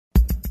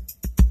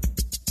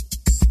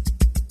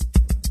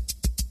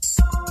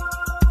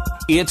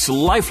It's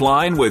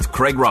Lifeline with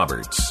Craig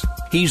Roberts.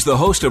 He's the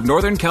host of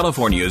Northern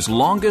California's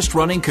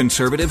longest-running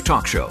conservative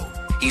talk show.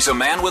 He's a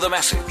man with a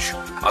message,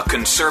 a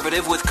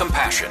conservative with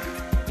compassion.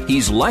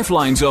 He's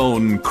Lifeline's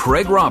own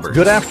Craig Roberts.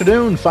 Good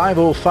afternoon,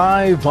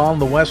 5:05 on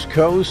the West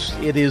Coast.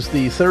 It is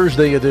the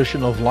Thursday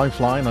edition of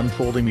Lifeline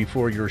unfolding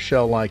before your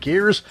shell-like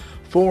ears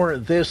for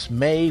this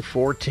May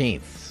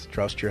 14th.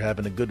 Trust you're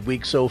having a good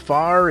week so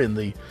far in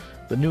the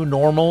new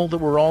normal that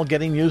we're all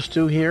getting used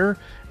to here.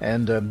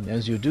 And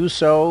as you do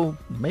so,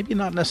 maybe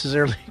not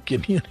necessarily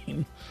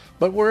commuting,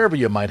 but wherever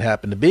you might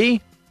happen to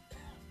be.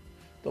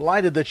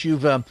 Delighted that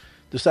you've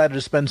decided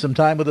to spend some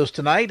time with us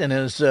tonight, and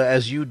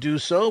as you do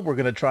so, we're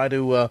going to try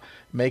to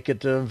make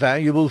it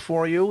valuable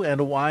for you and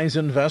a wise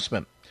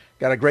investment.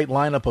 Got a great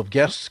lineup of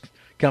guests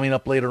coming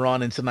up later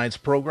on in tonight's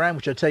program,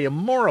 which I'll tell you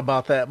more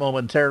about that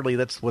momentarily.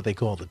 That's what they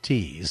call the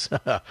tease.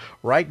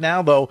 Right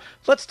now, though,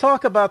 let's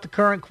talk about the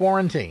current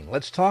quarantine.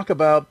 Let's talk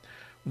about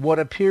what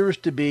appears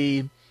to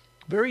be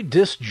very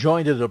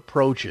disjointed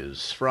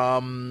approaches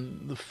from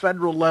the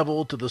federal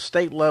level to the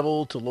state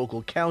level to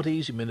local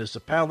counties,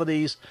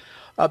 municipalities.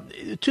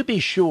 To be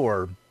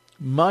sure,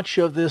 much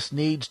of this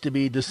needs to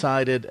be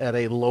decided at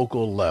a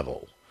local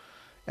level.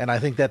 And I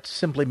think that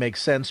simply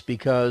makes sense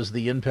because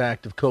the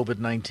impact of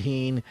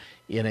COVID-19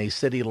 in a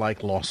city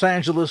like Los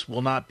Angeles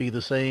will not be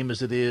the same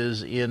as it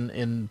is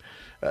in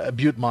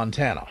Butte,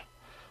 Montana.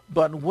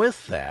 But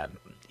with that,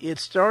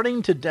 it's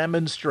starting to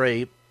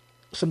demonstrate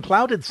some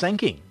clouded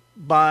thinking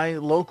by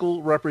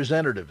local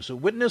representatives.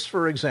 Witness,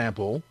 for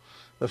example,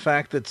 the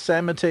fact that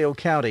San Mateo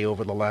County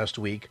over the last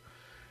week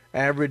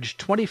averaged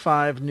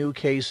 25 new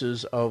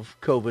cases of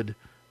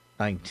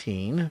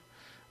COVID-19.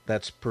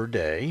 That's per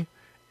day.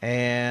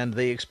 And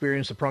they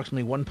experienced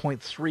approximately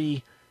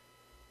 1.3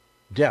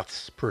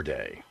 deaths per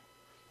day.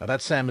 Now,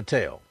 that's San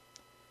Mateo.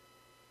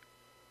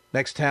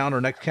 Next town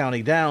or next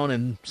county down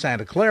in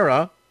Santa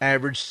Clara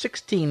averaged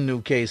 16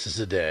 new cases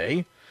a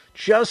day,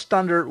 just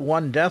under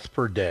 1 death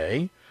per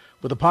day,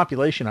 with a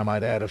population, I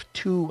might add, of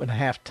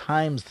 2.5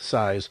 times the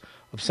size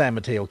of San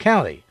Mateo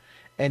County.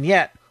 And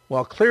yet,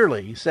 while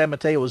clearly San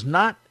Mateo is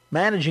not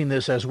managing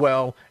this as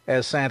well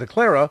as Santa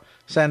Clara,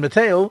 San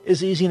Mateo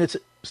is easing its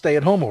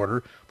stay-at-home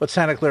order, but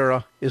Santa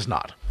Clara is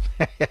not.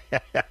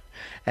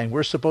 And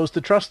we're supposed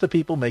to trust the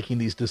people making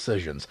these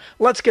decisions.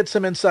 Let's get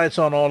some insights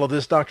on all of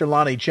this. Dr.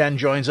 Lonnie Chen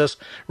joins us,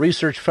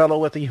 research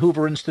fellow at the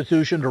Hoover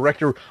Institution,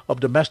 director of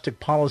domestic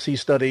policy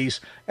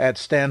studies at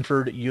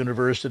Stanford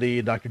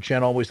University. Dr.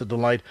 Chen, always a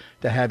delight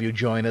to have you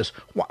join us.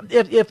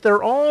 If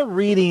they're all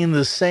reading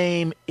the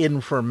same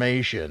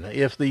information,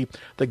 if the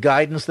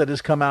guidance that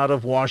has come out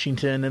of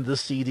Washington and the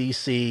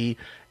CDC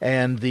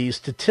and the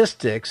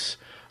statistics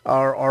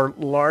are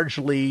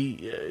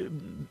largely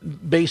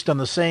based on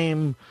the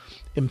same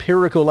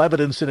empirical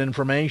evidence and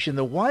information,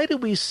 then why do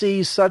we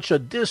see such a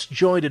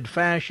disjointed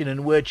fashion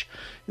in which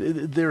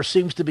there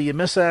seems to be a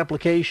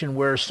misapplication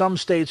where some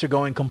states are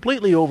going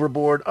completely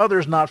overboard,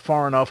 others not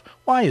far enough?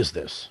 Why is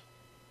this?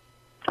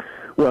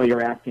 Well,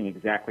 you're asking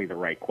exactly the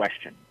right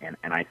question. And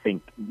I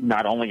think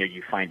not only are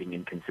you finding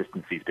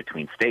inconsistencies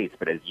between states,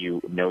 but as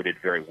you noted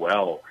very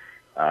well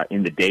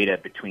in the data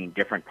between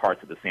different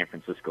parts of the San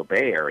Francisco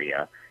Bay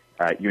Area,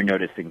 you're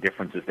noticing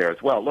differences there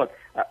as well. Look,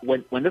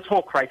 when this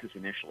whole crisis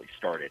initially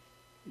started,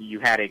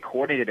 you had a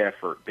coordinated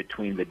effort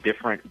between the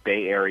different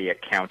Bay Area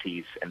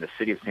counties and the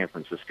city of San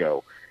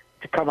Francisco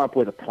to come up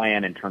with a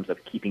plan in terms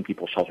of keeping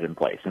people sheltered in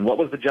place. And what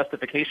was the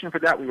justification for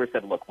that? We were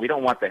said, look, they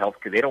don't want the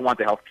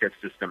healthcare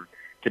system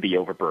to be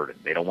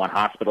overburdened. They don't want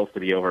hospitals to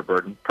be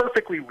overburdened.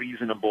 Perfectly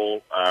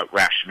reasonable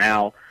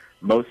rationale.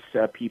 Most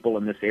people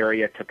in this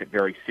area took it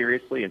very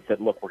seriously and said,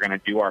 look, we're going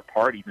to do our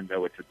part, even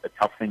though it's a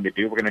tough thing to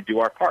do. We're going to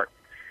do our part.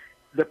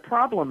 The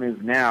problem is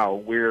now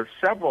we're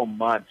several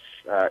months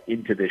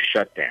into this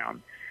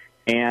shutdown,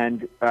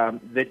 and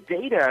the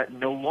data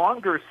no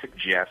longer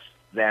suggests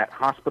that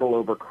hospital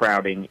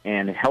overcrowding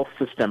and health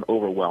system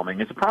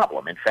overwhelming is a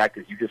problem. In fact,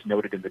 as you just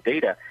noted in the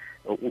data,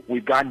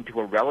 we've gotten to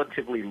a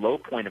relatively low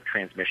point of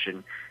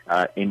transmission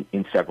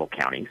in several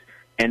counties,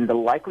 and the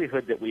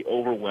likelihood that we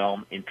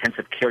overwhelm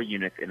intensive care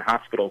units in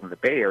hospitals in the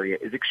Bay Area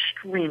is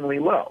extremely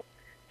low.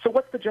 So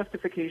what's the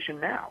justification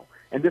now?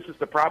 And this is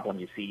the problem,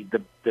 you see.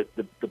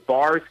 The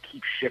bars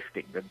keep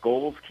shifting. The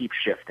goals keep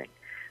shifting.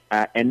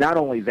 And not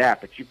only that,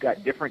 but you've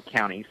got different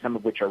counties, some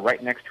of which are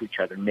right next to each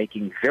other,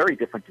 making very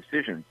different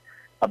decisions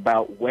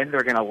about when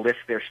they're going to lift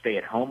their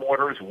stay-at-home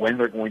orders, when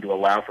they're going to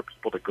allow for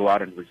people to go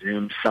out and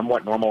resume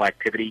somewhat normal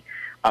activity.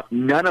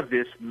 None of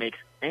this makes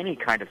any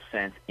kind of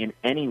sense in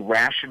any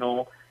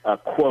rational,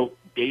 quote,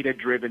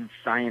 data-driven,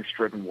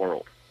 science-driven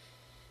world.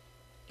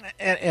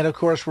 And of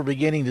course, we're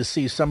beginning to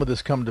see some of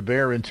this come to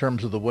bear in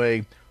terms of the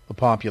way the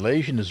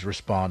population is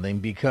responding,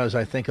 because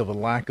I think of a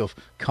lack of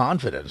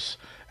confidence.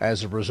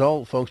 As a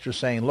result, folks are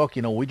saying, look,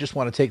 we just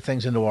want to take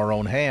things into our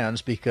own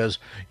hands because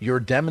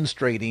you're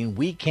demonstrating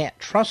we can't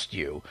trust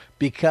you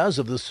because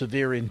of the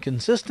severe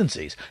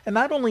inconsistencies. And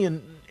not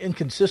only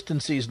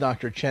inconsistencies,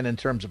 Dr. Chen, in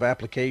terms of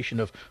application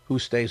of who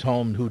stays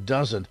home and who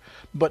doesn't,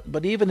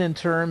 but even in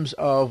terms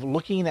of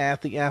looking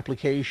at the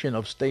application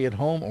of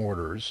stay-at-home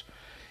orders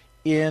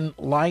in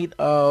light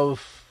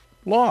of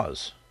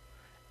laws.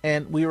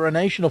 And we are a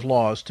nation of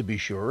laws, to be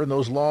sure, and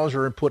those laws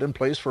are put in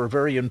place for a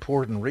very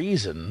important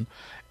reason.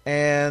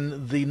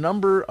 And the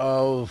number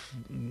of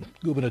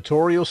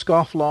gubernatorial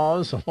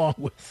scofflaws, along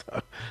with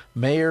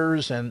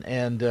mayors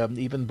and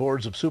even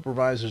boards of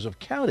supervisors of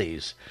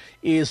counties,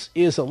 is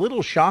a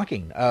little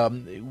shocking.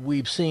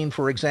 We've seen,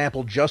 for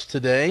example, just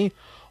today,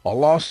 a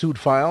lawsuit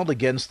filed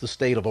against the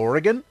state of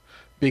Oregon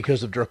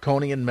because of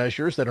draconian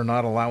measures that are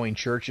not allowing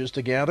churches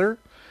to gather.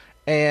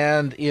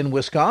 And in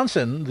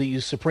Wisconsin, the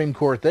Supreme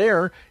Court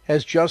there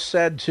has just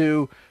said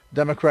to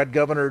Democrat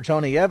Governor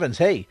Tony Evans,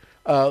 hey,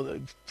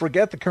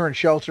 forget the current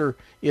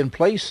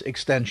shelter-in-place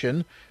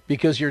extension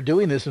because you're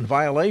doing this in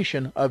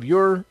violation of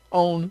your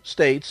own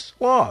state's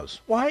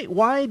laws.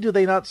 Why do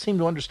they not seem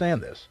to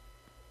understand this?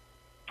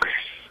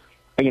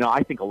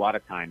 I think a lot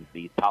of times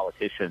these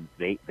politicians,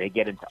 they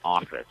get into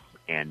office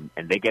and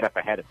they get up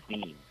ahead of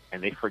steam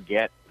and they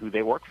forget who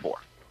they work for.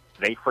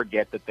 They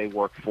forget that they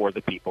work for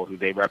the people who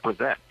they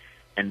represent.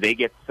 And they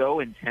get so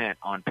intent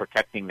on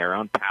protecting their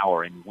own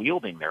power and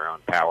wielding their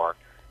own power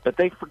that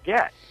they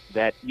forget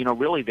that,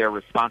 really they're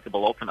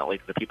responsible ultimately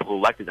to the people who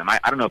elected them. I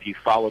don't know if you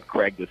followed,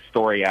 Craig, the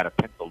story out of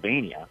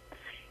Pennsylvania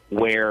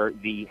where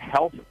the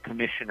health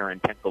commissioner in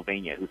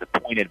Pennsylvania, who's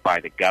appointed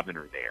by the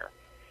governor there,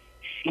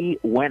 she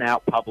went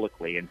out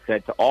publicly and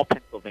said to all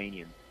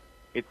Pennsylvanians,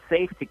 it's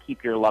safe to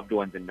keep your loved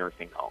ones in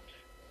nursing homes.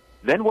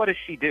 Then what does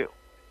she do?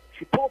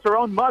 She pulls her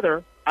own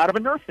mother out of a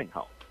nursing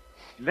home.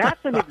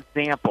 That's an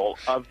example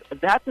of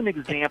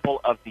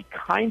the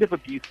kind of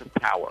abuse of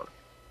power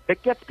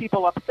that gets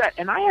people upset.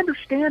 And I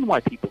understand why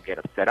people get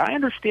upset. I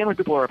understand why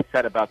people are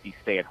upset about these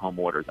stay-at-home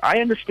orders.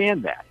 I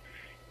understand that.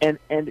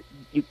 And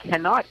you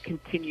cannot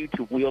continue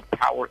to wield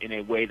power in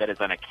a way that is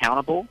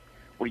unaccountable,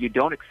 where you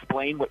don't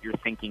explain what your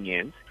thinking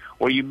is,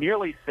 or you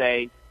merely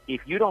say,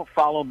 if you don't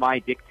follow my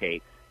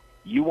dictates,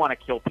 you want to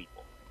kill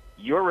people.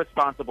 You're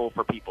responsible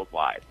for people's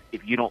lives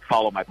if you don't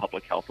follow my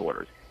public health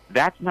orders.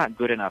 That's not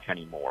good enough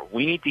anymore.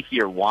 We need to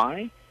hear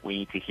why, we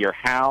need to hear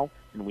how,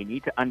 and we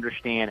need to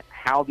understand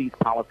how these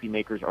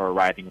policymakers are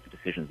arriving at the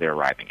decisions they're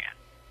arriving at.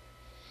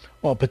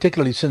 Well,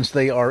 particularly since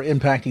they are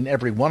impacting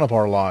every one of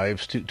our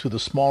lives to the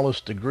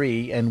smallest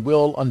degree and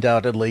will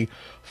undoubtedly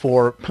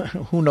for,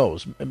 who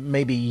knows,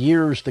 maybe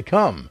years to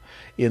come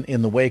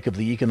in the wake of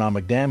the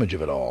economic damage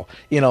of it all.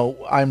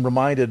 I'm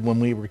reminded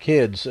when we were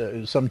kids,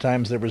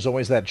 sometimes there was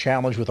always that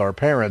challenge with our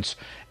parents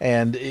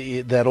and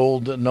that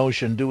old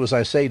notion, do as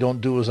I say,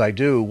 don't do as I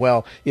do.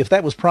 Well, if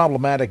that was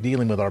problematic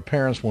dealing with our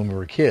parents when we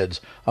were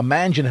kids,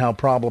 imagine how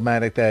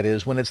problematic that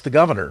is when it's the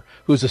governor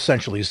who's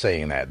essentially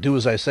saying that. Do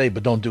as I say,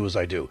 but don't do as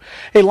I do.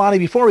 Hey, Lonnie,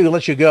 before we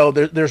let you go,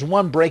 there's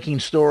one breaking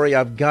story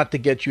I've got to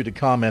get you to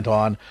comment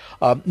on.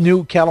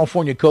 New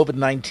California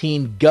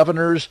COVID-19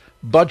 governor's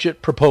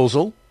budget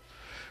proposal,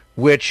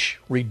 which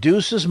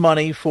reduces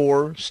money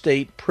for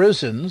state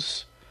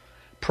prisons,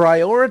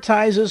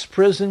 prioritizes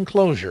prison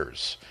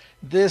closures.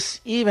 This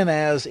even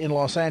as in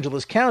Los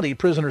Angeles County,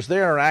 prisoners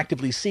there are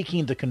actively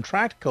seeking to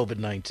contract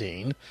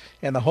COVID-19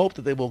 and the hope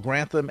that they will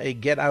grant them a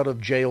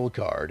get-out-of-jail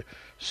card.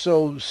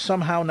 So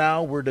somehow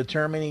now we're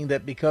determining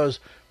that because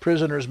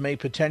prisoners may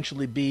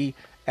potentially be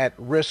at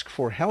risk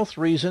for health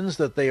reasons,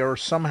 that they are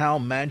somehow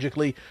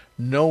magically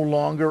no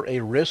longer a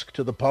risk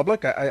to the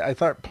public. I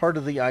thought part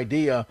of the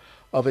idea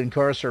of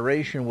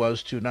incarceration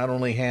was to not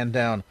only hand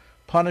down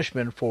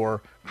punishment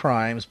for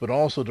crimes, but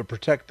also to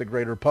protect the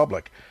greater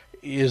public.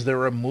 Is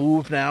there a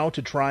move now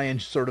to try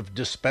and sort of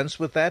dispense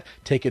with that,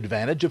 take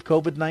advantage of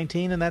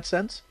COVID-19 in that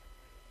sense?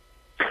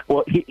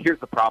 Well, here's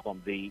the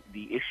problem. The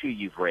issue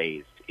you've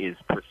raised is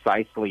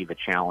precisely the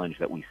challenge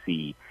that we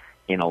see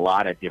in a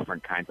lot of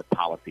different kinds of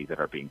policies that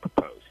are being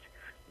proposed,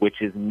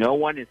 which is no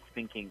one is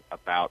thinking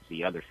about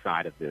the other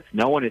side of this.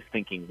 No one is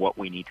thinking what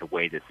we need to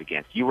weigh this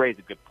against. You raise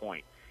a good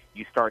point.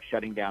 You start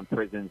shutting down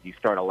prisons. You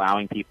start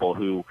allowing people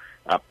who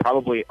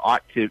probably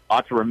ought to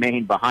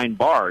remain behind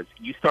bars.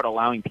 You start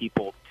allowing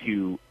people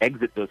to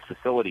exit those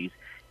facilities.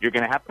 You're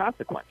going to have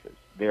consequences.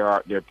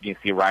 There you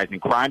see a rise in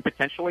crime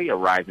potentially, a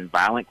rise in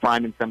violent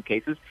crime in some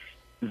cases.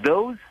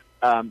 Those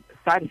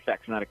side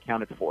effects are not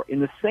accounted for. In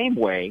the same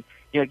way,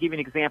 I'll give you an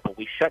example.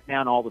 We shut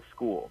down all the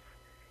schools,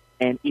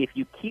 and if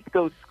you keep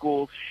those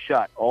schools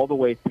shut all the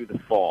way through the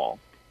fall,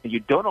 and you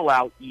don't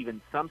allow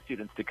even some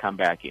students to come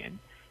back in,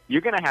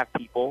 you're going to have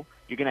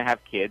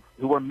kids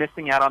who are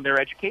missing out on their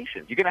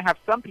education. You're going to have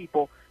some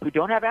people who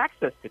don't have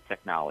access to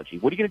technology.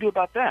 What are you going to do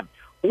about them?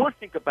 Or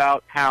think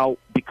about how,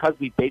 because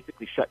we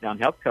basically shut down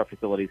healthcare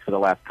facilities for the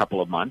last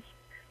couple of months,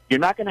 you're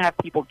not going to have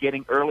people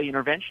getting early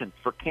interventions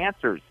for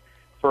cancers,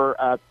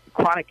 for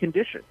chronic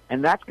conditions,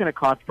 and that's going to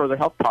cause further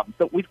health problems.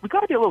 So we've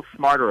got to be a little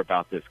smarter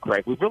about this,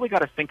 Craig. We've really got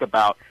to think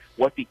about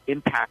what the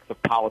impacts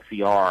of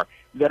policy are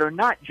that are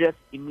not just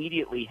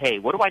immediately, hey,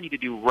 what do I need to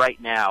do right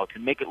now to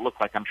make it look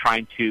like I'm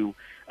trying to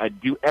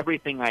do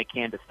everything I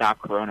can to stop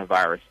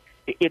coronavirus.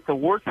 It's a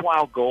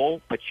worthwhile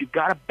goal, but you've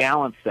got to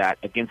balance that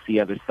against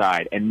the other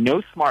side, and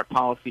no smart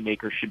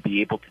policymaker should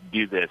be able to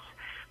do this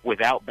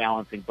without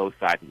balancing both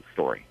sides of the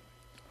story.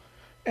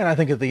 And I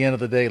think at the end of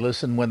the day,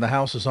 listen, when the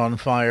house is on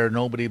fire,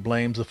 nobody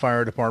blames the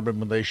fire department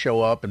when they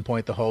show up and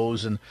point the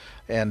hose and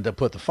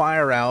put the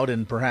fire out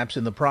and perhaps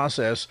in the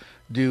process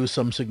do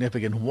some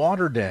significant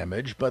water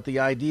damage. But the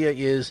idea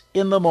is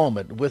in the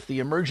moment, with the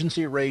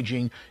emergency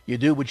raging, you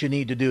do what you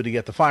need to do to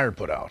get the fire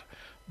put out.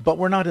 But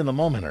we're not in the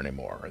moment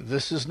anymore.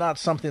 This is not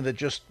something that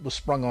just was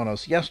sprung on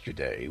us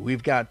yesterday.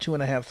 We've got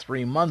 2.5,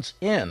 3 months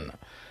in.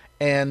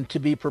 And to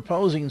be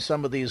proposing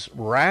some of these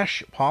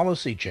rash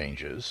policy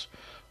changes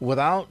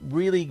without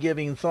really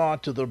giving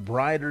thought to the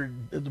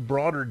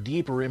broader,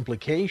 deeper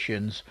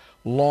implications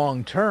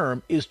long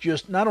term is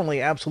just not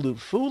only absolute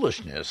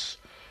foolishness,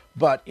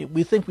 but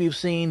we think we've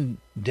seen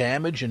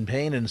damage and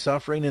pain and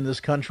suffering in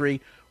this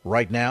country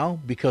right now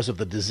because of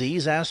the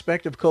disease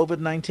aspect of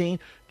COVID-19.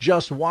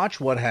 Just watch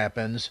what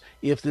happens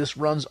if this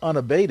runs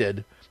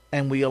unabated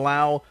and we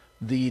allow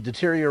the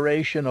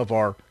deterioration of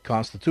our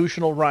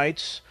constitutional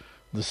rights,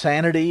 the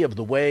sanity of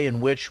the way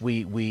in which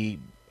we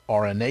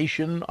are a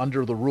nation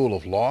under the rule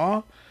of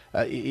law.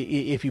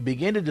 If you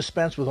begin to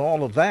dispense with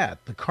all of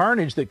that, the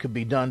carnage that could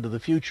be done to the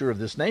future of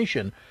this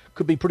nation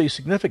could be pretty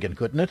significant,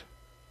 couldn't it?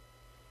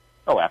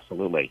 Oh,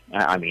 absolutely.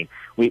 I mean,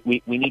 we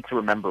need to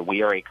remember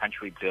we are a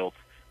country built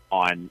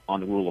on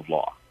the rule of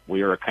law.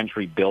 We are a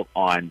country built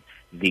on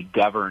the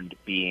governed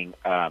being,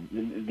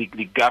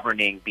 the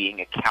governing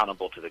being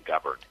accountable to the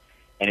governed.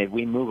 And if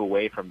we move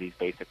away from these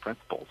basic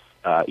principles,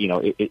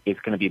 it's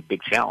going to be a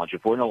big challenge.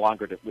 If we're no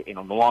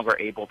longer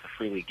able to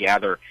freely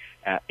gather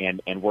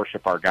and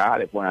worship our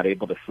God, if we're not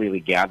able to freely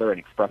gather and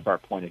express our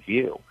point of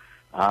view,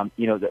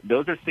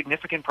 those are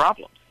significant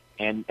problems.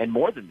 And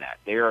more than that,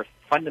 they are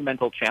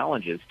fundamental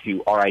challenges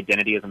to our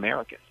identity as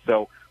Americans.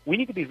 So we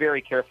need to be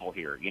very careful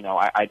here.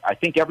 I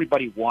think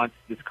everybody wants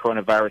this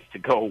coronavirus to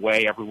go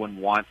away.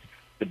 Everyone wants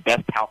the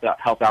best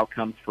health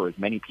outcomes for as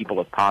many people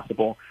as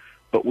possible.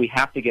 But we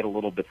have to get a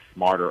little bit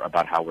smarter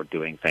about how we're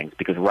doing things,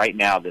 because right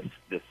now this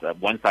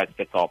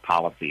one-size-fits-all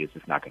policy is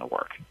just not going to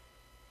work.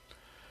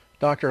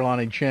 Dr.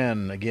 Lonnie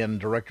Chen, again,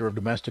 Director of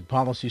Domestic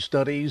Policy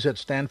Studies at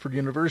Stanford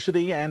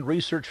University and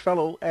Research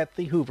Fellow at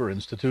the Hoover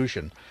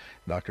Institution.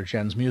 Dr.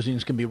 Chen's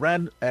musings can be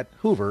read at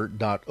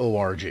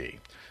hoover.org.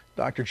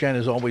 Dr. Chen,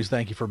 as always,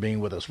 thank you for being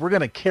with us. We're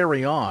going to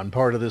carry on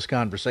part of this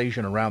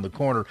conversation around the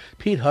corner.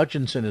 Pete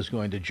Hutchinson is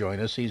going to join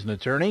us. He's an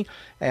attorney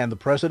and the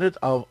president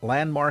of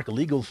Landmark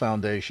Legal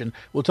Foundation.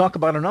 We'll talk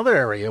about another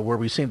area where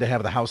we seem to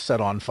have the house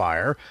set on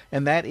fire,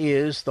 and that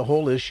is the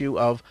whole issue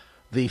of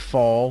the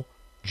fall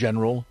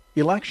general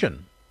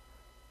election.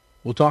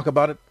 We'll talk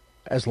about it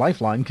as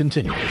Lifeline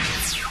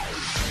continues.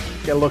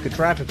 Get a look at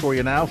traffic for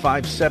you now,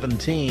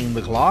 5:17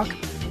 the clock.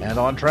 And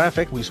on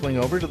traffic, we swing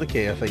over to the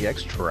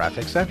KFAX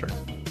Traffic Center.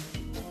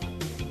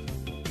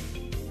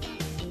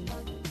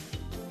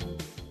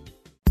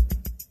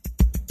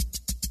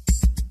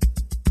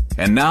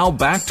 And now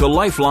back to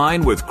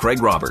Lifeline with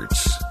Craig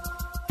Roberts.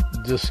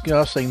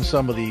 Discussing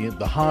some of the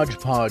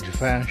hodgepodge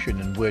fashion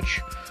in which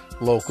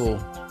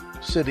local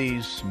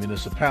cities,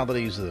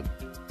 municipalities, the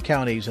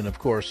counties, and of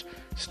course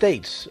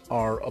states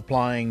are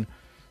applying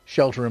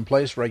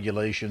shelter-in-place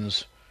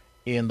regulations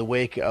in the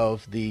wake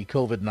of the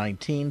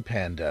COVID-19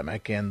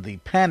 pandemic and the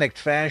panicked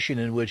fashion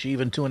in which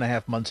even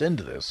 2.5 months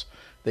into this,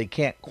 they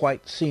can't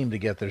quite seem to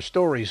get their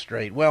story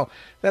straight. Well,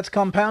 that's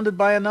compounded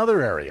by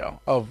another area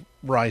of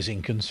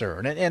rising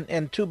concern.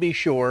 And to be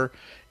sure,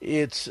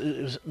 it's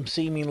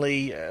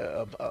seemingly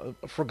a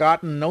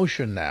forgotten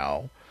notion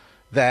now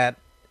that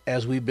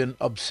as we've been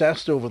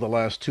obsessed over the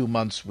last 2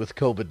 months with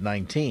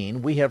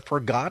COVID-19, we have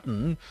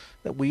forgotten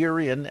that we are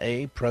in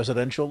a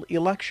presidential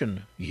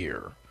election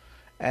year.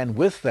 And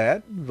with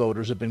that,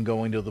 voters have been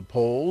going to the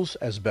polls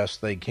as best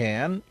they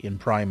can in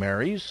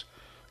primaries.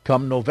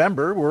 Come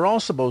November, we're all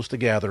supposed to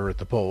gather at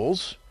the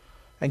polls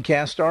and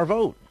cast our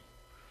vote.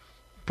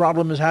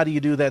 Problem is, how do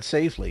you do that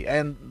safely?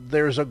 And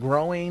there's a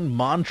growing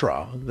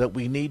mantra that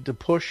we need to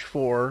push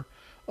for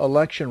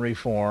election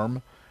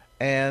reform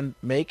and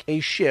make a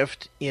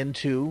shift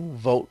into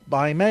vote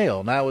by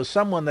mail. Now, as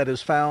someone that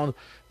has found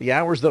the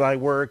hours that I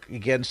work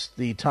against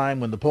the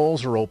time when the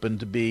polls are open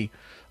to be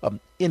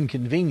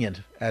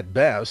inconvenient at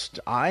best,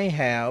 I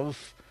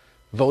have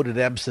voted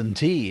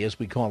absentee, as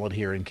we call it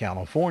here in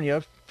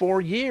California, for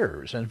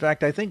years. In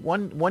fact, I think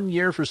one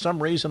year, for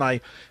some reason,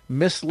 I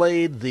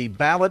mislaid the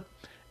ballot,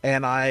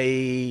 and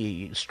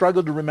I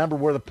struggled to remember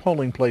where the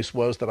polling place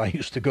was that I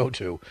used to go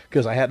to,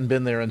 because I hadn't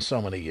been there in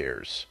so many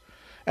years.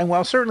 And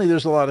while certainly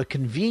there's a lot of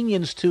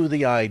convenience to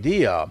the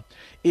idea,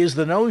 is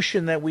the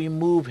notion that we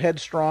move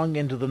headstrong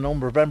into the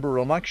November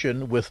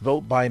election with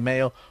vote by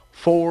mail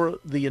for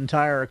the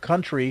entire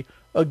country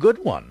a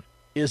good one?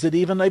 Is it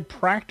even a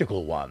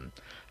practical one?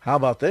 How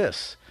about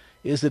this?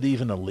 Is it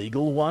even a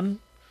legal one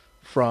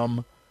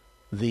from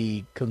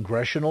the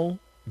congressional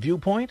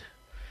viewpoint?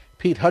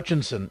 Pete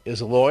Hutchinson is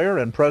a lawyer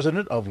and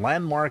president of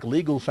Landmark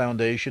Legal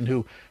Foundation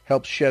who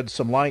helps shed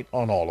some light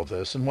on all of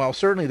this. And while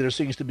certainly there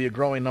seems to be a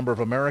growing number of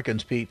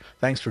Americans, Pete,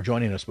 thanks for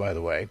joining us, by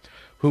the way,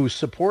 who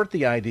support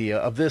the idea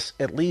of this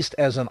at least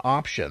as an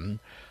option,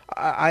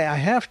 I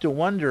have to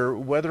wonder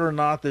whether or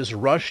not this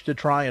rush to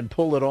try and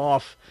pull it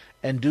off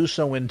and do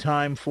so in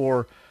time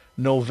for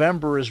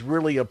November is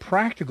really a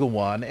practical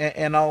one.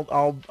 And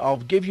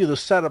I'll give you the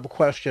setup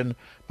question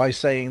by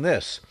saying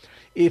this.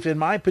 If in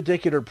my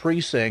particular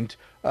precinct,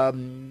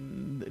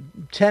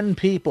 10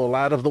 people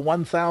out of the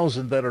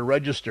 1,000 that are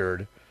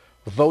registered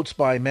votes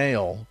by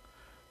mail,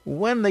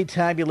 when they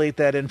tabulate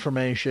that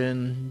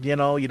information, you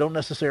don't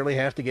necessarily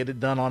have to get it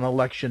done on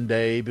election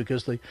day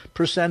because the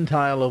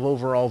percentile of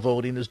overall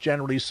voting is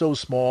generally so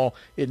small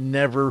it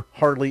never,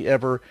 hardly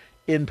ever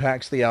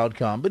impacts the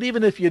outcome. But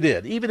even if you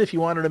did, even if you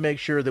wanted to make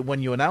sure that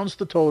when you announce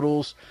the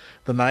totals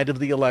the night of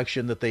the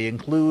election that they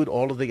include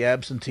all of the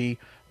absentee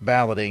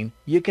balloting,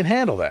 you can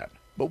handle that.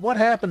 But what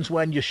happens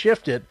when you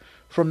shift it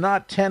from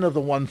not 10 of the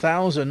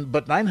 1,000,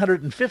 but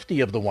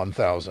 950 of the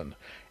 1,000?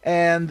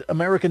 And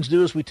Americans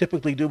do as we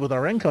typically do with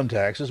our income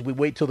taxes. We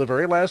wait till the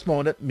very last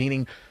moment,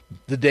 meaning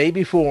the day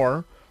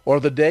before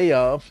or the day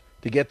of,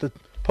 to get the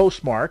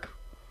postmark.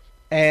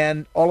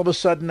 And all of a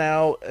sudden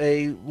now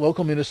a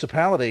local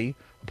municipality,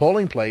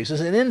 polling place,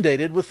 is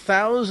inundated with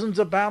thousands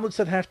of ballots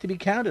that have to be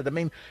counted. I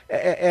mean,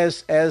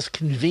 as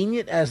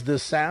convenient as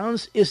this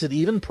sounds, is it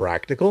even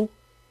practical?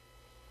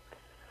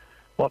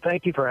 Well,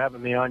 thank you for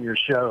having me on your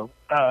show.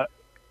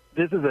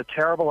 This is a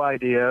terrible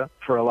idea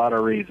for a lot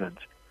of reasons.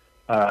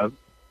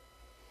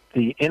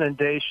 The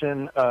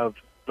inundation of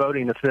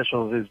voting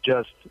officials is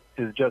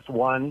just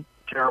one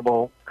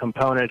terrible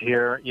component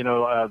here.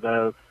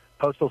 The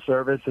Postal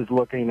Service is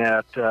looking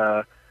at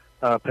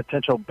a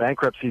potential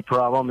bankruptcy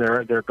problem.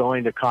 They're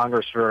going to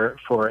Congress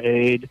for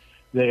aid.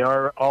 They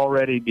are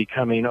already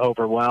becoming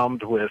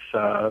overwhelmed with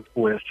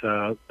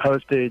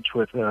postage,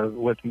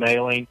 with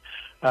mailing.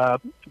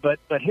 But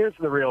here's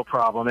the real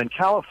problem. And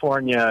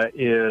California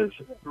is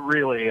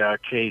really a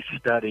case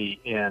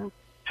study in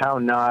how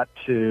not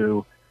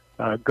to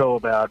go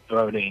about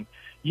voting.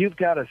 You've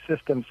got a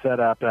system set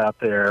up out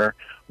there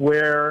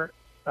where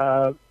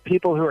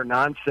people who are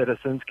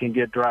non-citizens can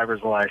get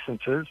driver's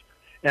licenses,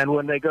 and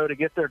when they go to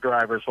get their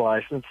driver's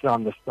license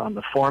on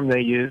the form they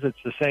use, it's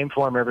the same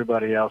form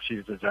everybody else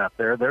uses out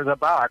there. There's a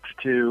box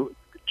to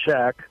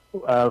check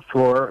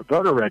for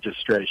voter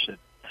registration.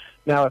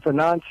 Now, if a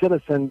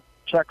non-citizen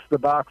checks the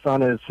box on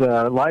his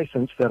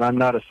license that I'm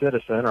not a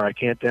citizen or I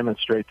can't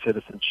demonstrate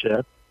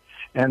citizenship,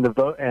 and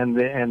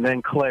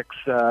then clicks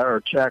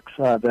or checks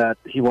that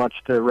he wants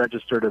to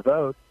register to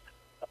vote,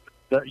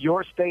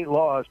 your state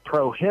laws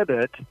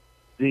prohibit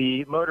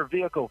the motor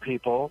vehicle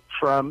people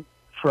from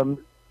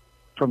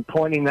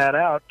pointing that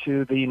out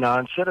to the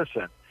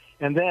non-citizen.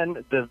 And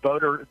then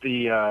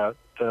the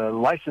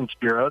license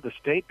bureau, the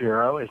state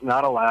bureau, is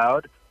not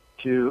allowed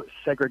to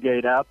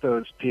segregate out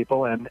those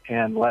people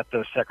and let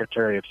the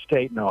Secretary of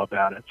State know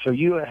about it. So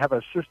you have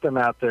a system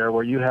out there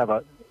where you have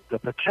the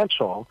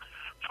potential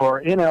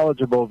for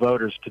ineligible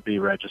voters to be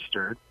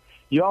registered.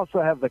 You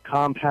also have the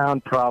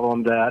compound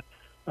problem that,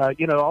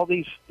 all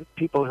these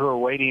people who are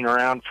waiting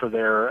around for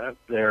their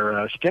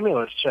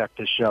stimulus check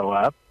to show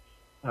up,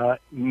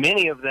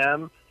 many of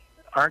them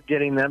aren't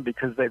getting them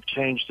because they've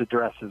changed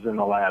addresses in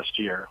the last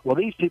year. Well,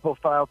 these people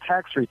file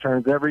tax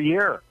returns every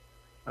year.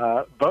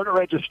 Voter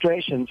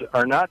registrations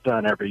are not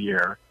done every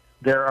year.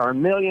 There are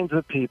millions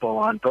of people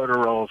on voter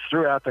rolls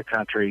throughout the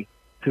country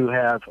who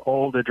have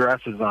old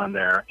addresses on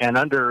there. And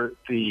under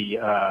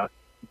the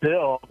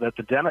bill that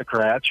the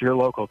Democrats, your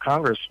local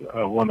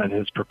congresswoman,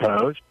 has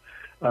proposed,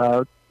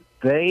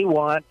 they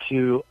want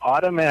to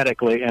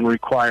automatically, and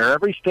require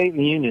every state in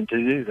the union to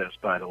do this,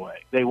 by the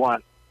way, they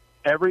want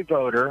every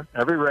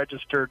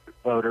registered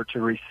voter to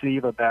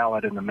receive a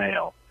ballot in the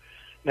mail.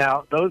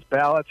 Now, those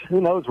ballots, who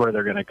knows where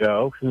they're going to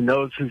go, who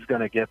knows who's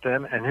going to get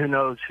them, and who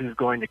knows who's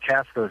going to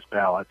cast those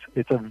ballots.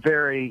 It's a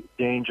very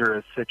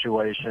dangerous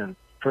situation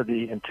for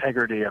the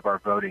integrity of our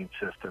voting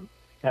system.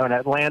 And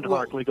at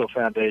Landmark Legal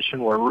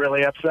Foundation, we're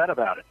really upset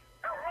about it.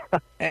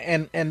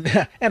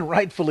 And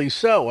rightfully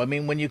so. I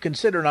mean, when you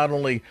consider not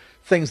only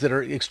things that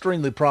are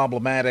extremely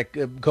problematic,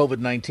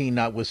 COVID-19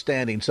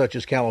 notwithstanding, such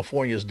as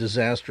California's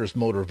disastrous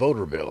motor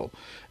voter bill,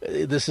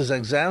 this is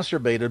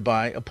exacerbated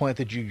by a point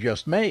that you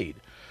just made.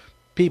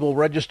 People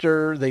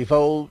register, they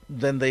vote,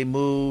 then they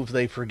move,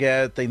 they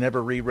forget, they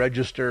never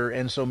re-register.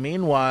 And so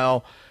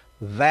meanwhile,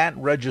 that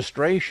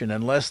registration,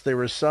 unless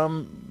there is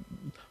some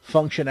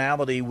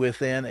functionality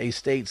within a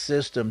state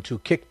system to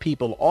kick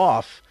people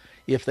off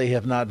if they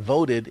have not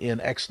voted in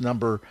X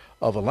number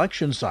of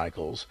election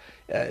cycles,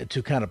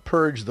 to kind of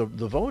purge the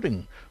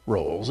voting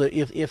rolls.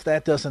 If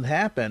that doesn't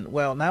happen,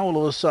 well, now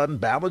all of a sudden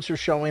ballots are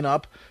showing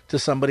up to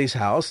somebody's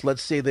house.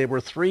 Let's say there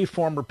were 3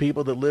 former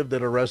people that lived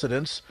at a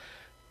residence.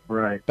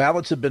 Right.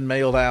 Ballots have been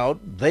mailed out.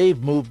 They've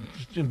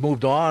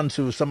moved on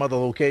to some other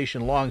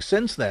location long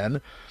since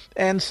then.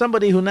 And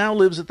somebody who now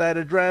lives at that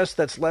address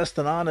that's less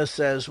than honest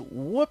says,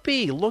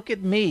 whoopee, look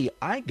at me.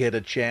 I get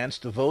a chance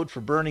to vote for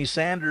Bernie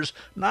Sanders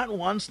not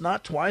once,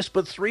 not twice,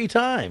 but 3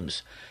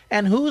 times.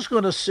 And who's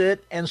going to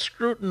sit and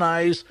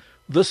scrutinize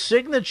the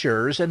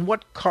signatures, and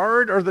what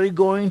card are they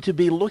going to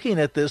be looking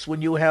at this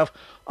when you have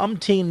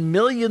umpteen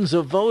millions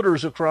of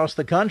voters across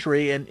the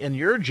country, and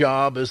your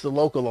job as the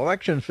local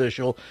election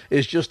official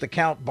is just to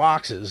count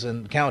boxes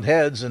and count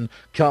heads and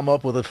come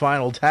up with a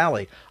final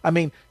tally? I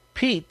mean,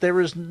 Pete,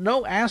 there is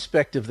no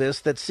aspect of this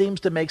that seems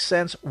to make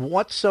sense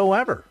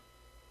whatsoever.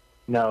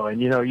 No,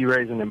 and you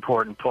raise an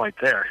important point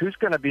there. Who's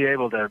going to be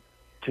able to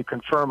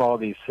confirm all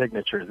these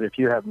signatures if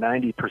you have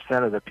 90%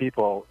 of the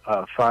people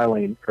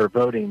filing or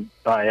voting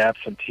by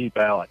absentee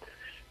ballot?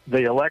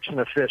 The election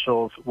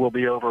officials will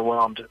be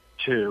overwhelmed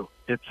too.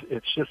 It's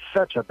just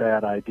such a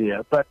bad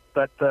idea. But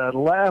the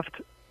left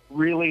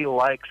really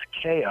likes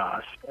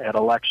chaos at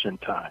election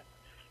time.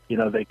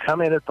 They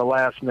come in at the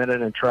last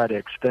minute and try to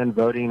extend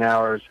voting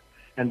hours,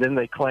 and then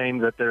they claim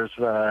that there's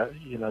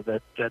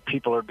that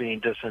people are being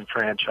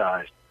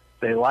disenfranchised.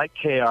 They like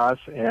chaos,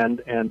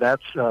 and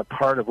that's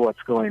part of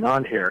what's going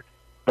on here.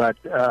 But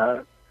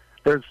there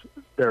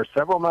are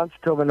several months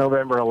till the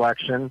November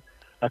election.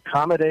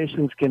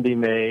 Accommodations can be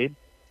made.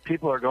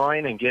 People are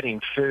going and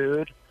getting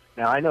food.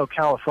 Now, I know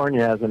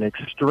California has an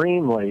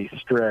extremely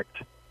strict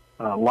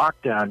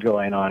lockdown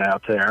going on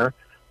out there,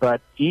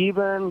 but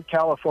even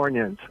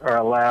Californians are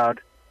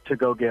allowed to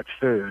go get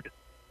food.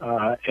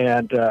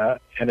 And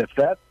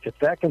if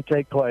that can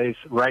take place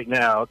right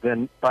now,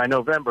 then by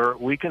November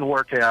we can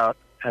work out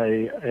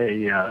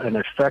an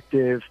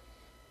effective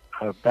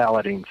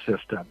balloting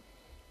system.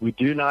 We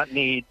do not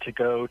need to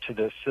go to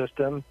this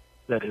system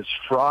that is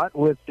fraught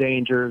with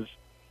dangers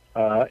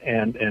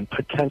and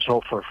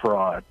potential for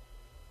fraud.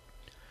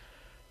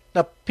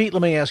 Now, Pete,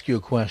 let me ask you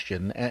a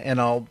question, and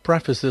I'll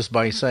preface this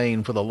by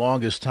saying for the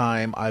longest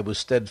time I was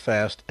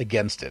steadfast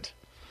against it.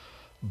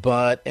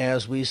 But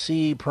as we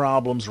see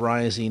problems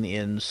rising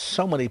in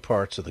so many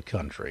parts of the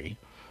country,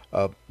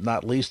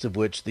 not least of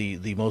which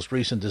the most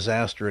recent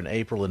disaster in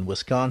April in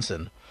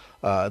Wisconsin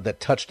that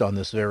touched on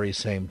this very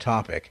same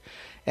topic.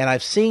 And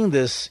I've seen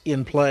this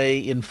in play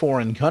in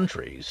foreign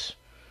countries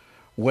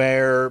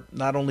where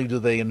not only do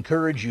they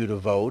encourage you to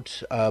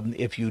vote,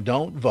 if you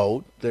don't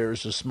vote,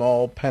 there's a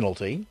small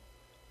penalty.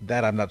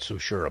 That I'm not so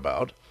sure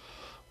about.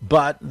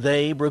 But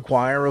they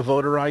require a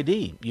voter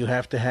ID. You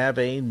have to have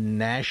a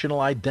national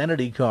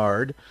identity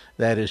card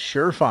that is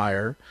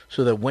surefire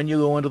so that when you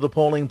go into the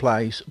polling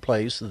place,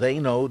 they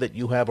know that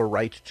you have a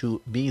right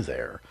to be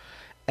there.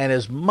 And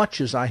as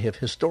much as I have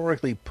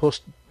historically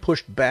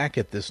pushed back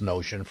at this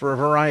notion for a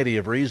variety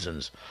of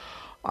reasons,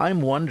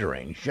 I'm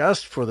wondering,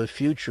 just for the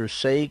future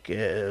sake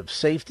of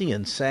safety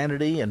and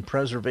sanity and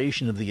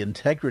preservation of the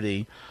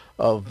integrity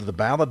of the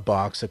ballot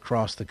box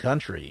across the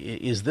country,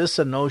 is this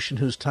a notion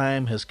whose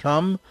time has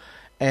come,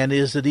 and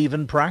is it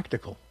even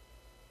practical?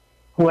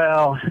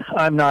 Well,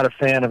 I'm not a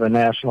fan of a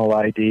national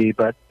ID,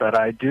 but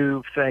I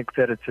do think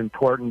that it's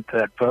important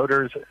that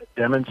voters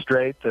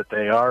demonstrate that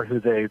they are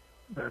who they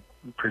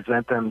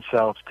present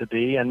themselves to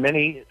be, and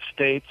many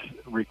states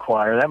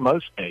require that.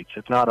 Most states,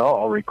 if not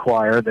all,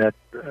 require that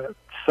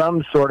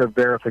some sort of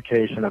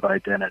verification of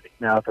identity.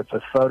 Now, if it's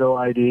a photo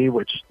ID,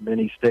 which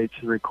many states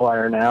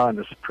require now, and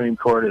the Supreme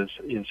Court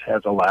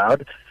has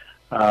allowed,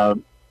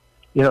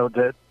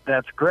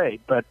 that's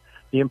great. But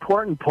the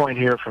important point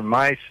here, from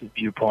my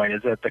viewpoint,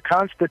 is that the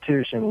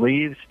Constitution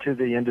leaves to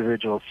the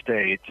individual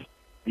states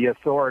the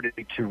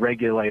authority to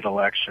regulate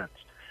elections.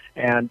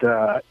 And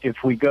if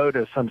we go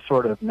to some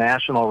sort of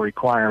national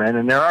requirement,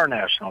 and there are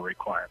national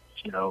requirements,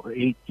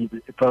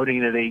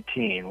 voting at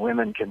 18,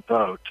 women can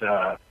vote.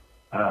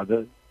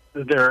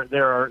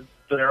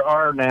 There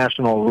are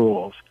national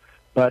rules,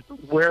 but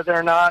where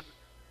they're not,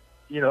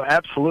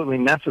 absolutely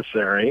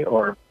necessary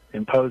or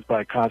imposed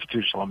by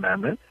constitutional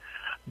amendment,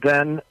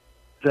 then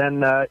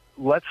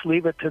let's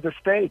leave it to the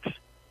states.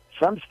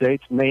 Some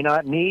states may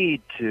not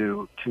need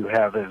to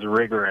have as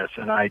rigorous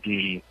an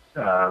ID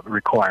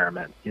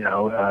requirement.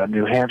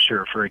 New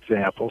Hampshire, for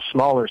example,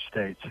 smaller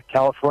states.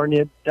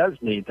 California does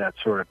need that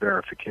sort of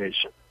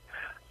verification.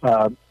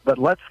 But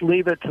let's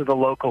leave it to the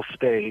local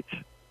states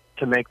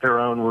to make their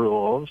own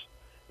rules,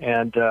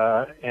 and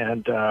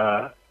that's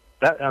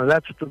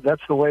the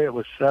way it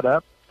was set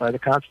up by the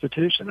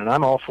Constitution, and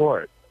I'm all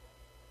for it.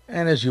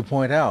 And as you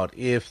point out,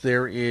 if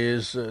there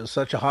is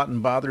such a hot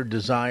and bothered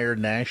desire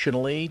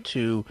nationally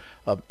to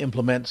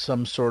implement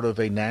some sort of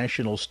a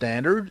national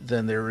standard,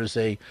 then there is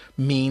a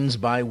means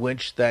by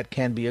which that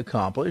can be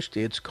accomplished.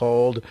 It's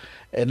called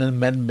an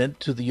amendment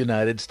to the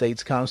United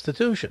States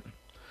Constitution.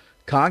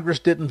 Congress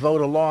didn't vote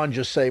a law and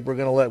just say we're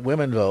going to let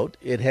women vote.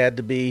 It had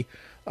to be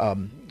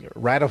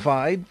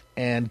ratified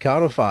and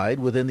codified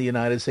within the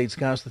United States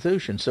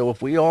Constitution. So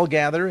if we all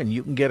gather and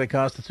you can get a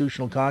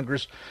constitutional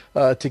Congress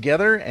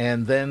together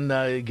and then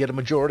get a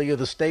majority of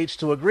the states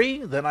to agree,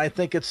 then I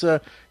think it's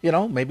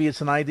maybe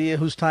it's an idea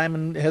whose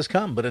time has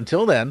come. But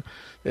until then,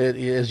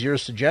 as you're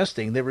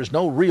suggesting, there is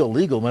no real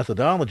legal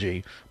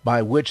methodology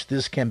by which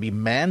this can be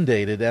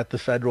mandated at the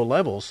federal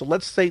level. So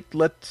let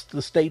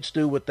the states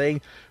do what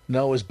they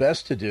know is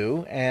best to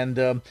do.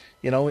 And,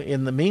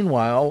 in the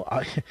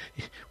meanwhile,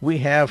 we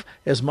have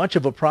as much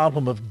of a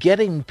problem of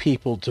getting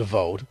people to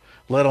vote,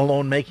 let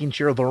alone making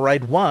sure the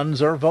right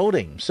ones are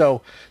voting.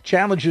 So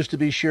challenges to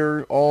be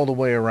sure all the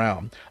way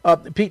around.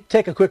 Pete,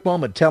 take a quick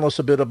moment. Tell us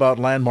a bit about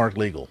Landmark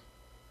Legal.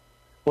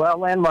 Well,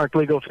 Landmark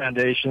Legal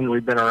Foundation,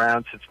 we've been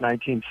around since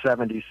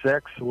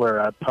 1976. We're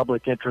a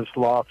public interest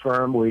law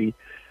firm. We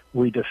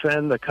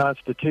defend the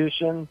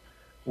Constitution.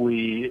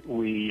 We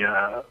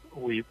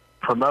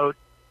promote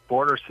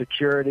border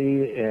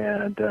security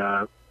and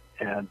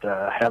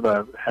have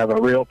a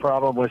real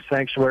problem with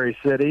sanctuary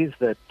cities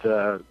that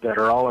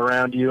are all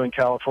around you in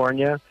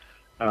California.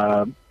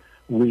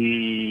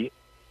 We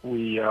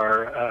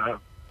are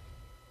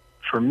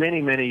for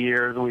many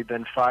years we've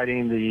been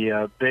fighting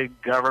the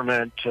big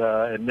government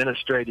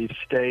administrative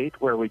state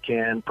where we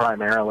can,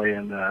 primarily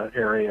in the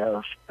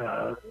area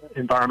of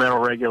environmental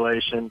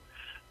regulation.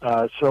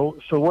 So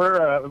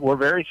we're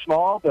very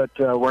small, but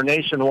we're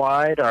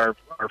nationwide. Our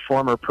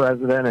former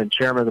president and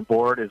chairman of the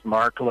board is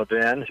Mark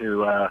Levin,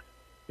 who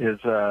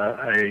is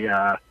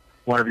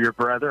one of your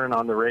brethren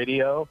on the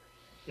radio,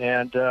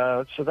 and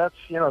so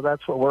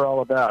that's what we're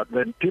all about.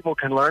 But people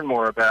can learn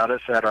more about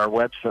us at our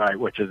website,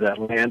 which is at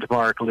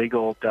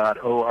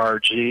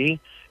landmarklegal.org,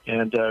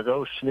 and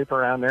go snoop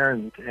around there.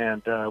 And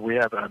we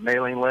have a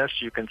mailing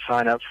list you can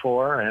sign up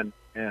for, and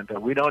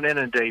we don't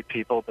inundate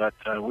people, but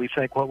we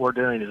think what we're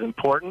doing is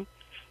important,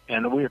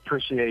 and we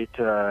appreciate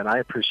and I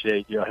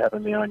appreciate you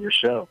having me on your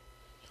show.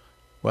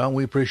 Well,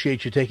 we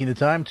appreciate you taking the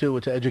time to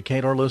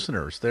educate our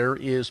listeners. There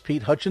is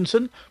Pete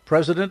Hutchinson,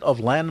 president of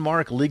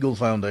Landmark Legal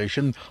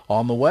Foundation,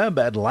 on the web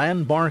at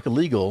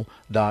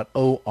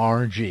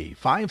landmarklegal.org.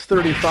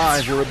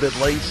 5:35, you're a bit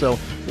late, so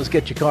let's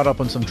get you caught up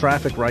on some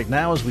traffic right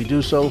now as we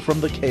do so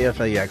from the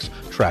KFAX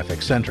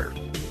Traffic Center.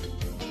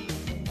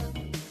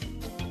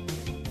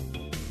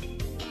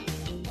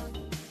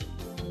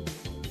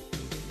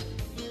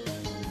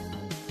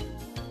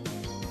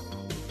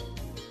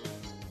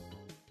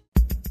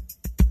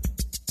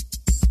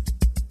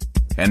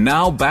 And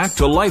now back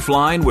to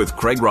Lifeline with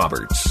Craig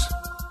Roberts.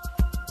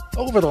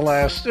 Over the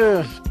last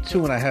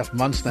 2.5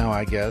 months now,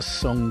 I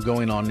guess,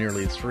 going on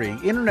nearly 3,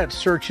 internet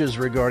searches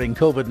regarding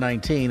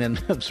COVID-19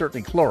 and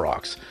certainly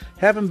Clorox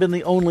haven't been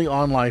the only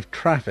online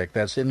traffic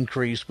that's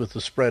increased with the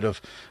spread of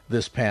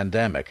this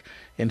pandemic.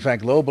 In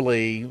fact,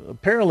 globally, a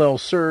parallel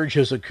surge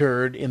has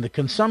occurred in the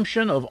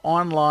consumption of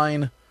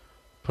online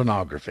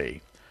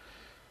pornography.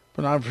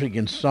 Pornography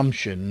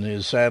consumption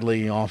is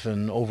sadly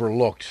often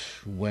overlooked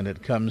when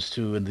it comes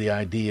to the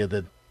idea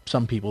that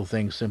some people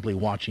think simply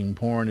watching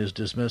porn is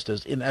dismissed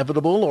as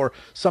inevitable or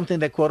something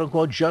that,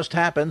 quote-unquote, just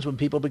happens when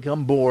people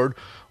become bored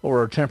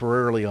or are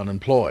temporarily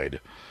unemployed.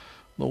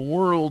 The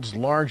world's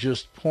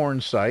largest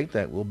porn site,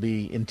 that will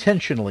be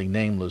intentionally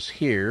nameless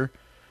here,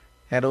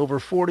 had over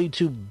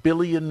 42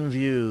 billion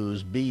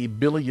views,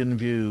 billion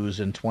views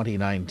in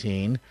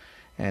 2019,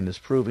 and is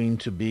proving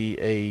to be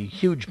a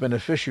huge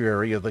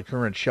beneficiary of the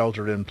current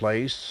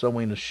shelter-in-place,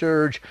 sowing a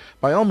surge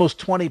by almost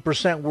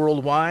 20%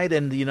 worldwide.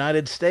 In the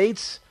United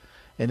States,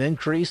 an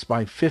increase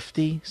by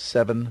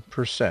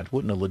 57%.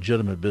 Wouldn't a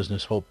legitimate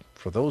business hope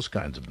for those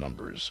kinds of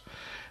numbers?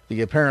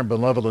 The apparent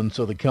benevolence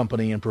of the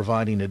company in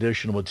providing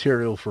additional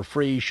material for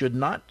free should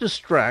not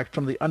distract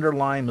from the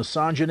underlying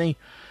misogyny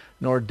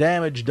nor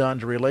damage done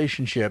to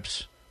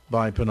relationships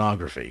by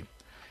pornography.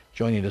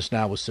 Joining us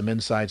now with some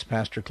insights,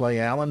 Pastor Clay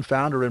Allen,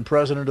 founder and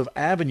president of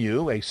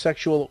Avenue, a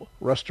sexual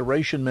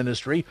restoration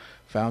ministry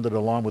founded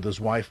along with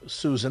his wife,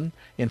 Susan.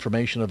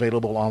 Information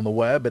available on the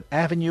web at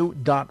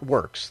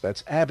avenue.works.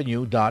 That's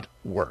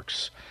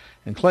avenue.works.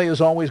 And Clay, as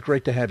always,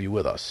 great to have you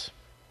with us.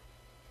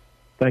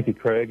 Thank you,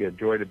 Craig. A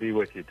joy to be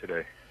with you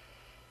today.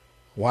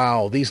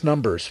 Wow, these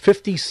numbers,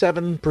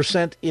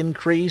 57%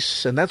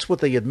 increase, and that's what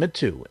they admit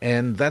to,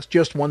 and that's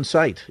just one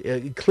site.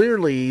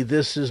 Clearly,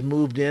 this has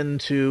moved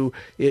into,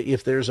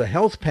 if there's a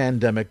health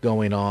pandemic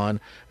going on,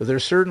 there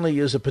certainly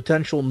is a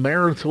potential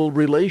marital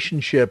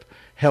relationship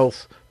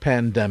health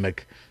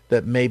pandemic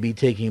that may be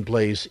taking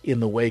place in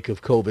the wake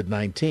of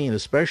COVID-19,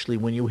 especially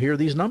when you hear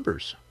these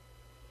numbers.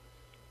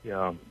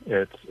 Yeah,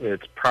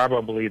 it's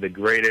probably the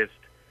greatest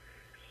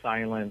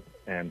silent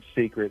and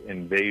secret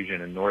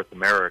invasion in North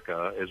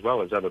America, as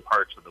well as other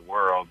parts of the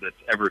world, that's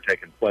ever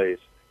taken place.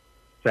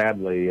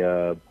 Sadly,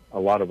 a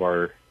lot of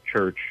our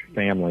church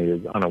family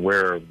is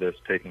unaware of this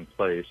taking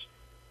place.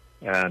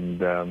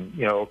 And,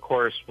 of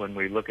course, when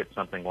we look at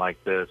something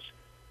like this,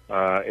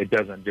 it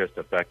doesn't just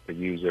affect the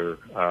user.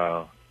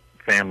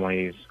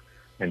 Families,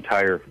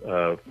 entire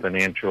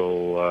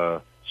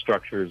financial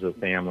structures of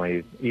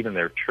families, even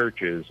their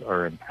churches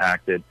are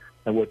impacted.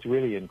 And what's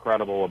really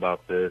incredible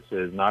about this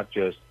is not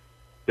just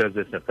does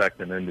this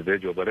affect an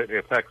individual, but it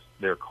affects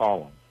their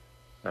calling.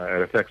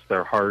 It affects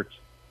their hearts,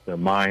 their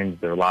minds,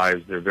 their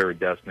lives, their very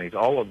destinies.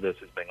 All of this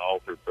is being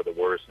altered for the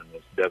worse in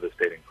this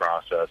devastating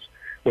process.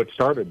 What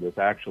started this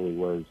actually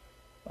was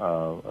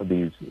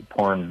these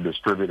porn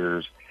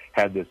distributors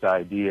had this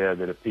idea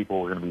that if people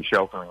were going to be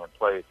sheltering in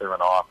place, they're going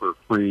to offer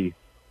free,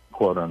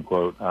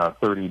 quote-unquote,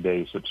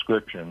 30-day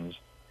subscriptions.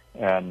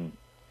 And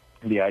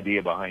the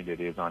idea behind it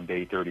is on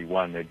day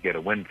 31 they'd get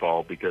a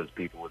windfall because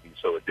people would be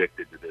so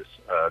addicted to this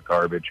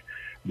garbage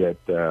that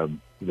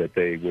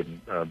they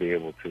wouldn't be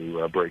able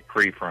to break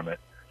free from it.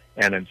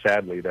 And then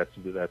sadly, that's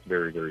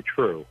very, very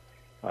true.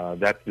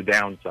 That's the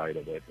downside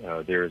of it.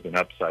 There is an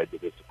upside to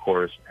this, of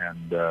course,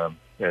 and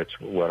that's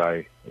what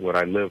I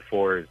live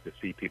for, is to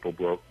see people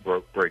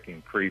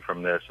breaking free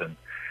from this. And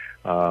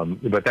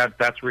but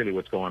that's really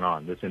what's going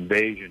on. This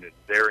invasion is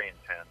very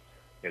intense.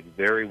 It's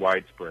very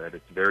widespread.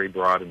 It's very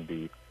broad and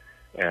deep.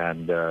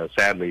 And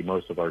sadly,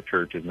 most of our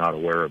church is not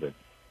aware of it.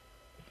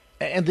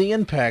 And the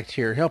impact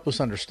here, help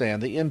us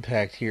understand, the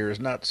impact here is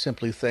not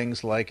simply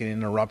things like an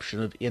interruption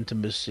of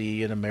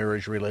intimacy in a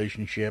marriage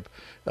relationship,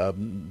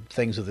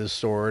 things of this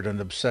sort,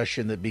 an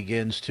obsession that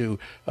begins to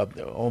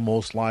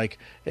almost like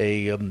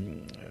a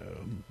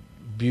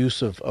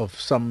abuse of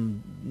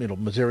some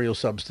material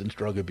substance,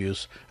 drug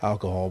abuse,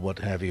 alcohol, what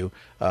have you,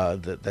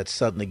 that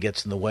suddenly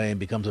gets in the way and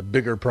becomes a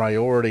bigger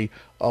priority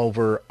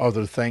over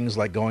other things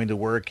like going to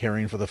work,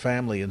 caring for the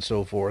family, and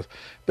so forth.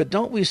 But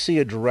don't we see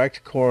a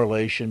direct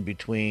correlation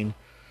between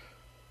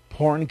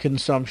porn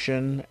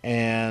consumption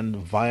and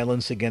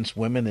violence against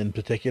women in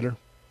particular?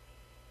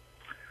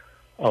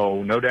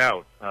 Oh, no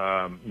doubt.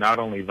 Not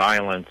only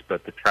violence,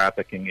 but the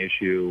trafficking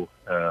issue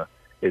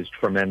is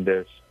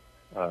tremendous.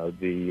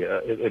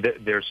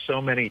 There's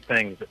so many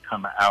things that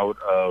come out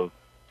of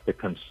the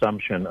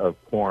consumption of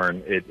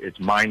porn. It's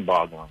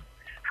mind-boggling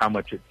how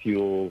much it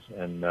fuels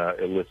and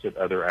elicit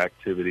other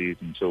activities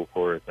and so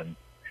forth. And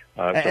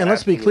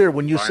let's be clear,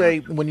 when you say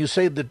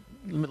the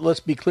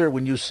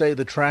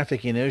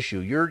trafficking issue,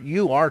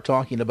 you are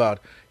talking about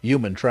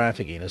human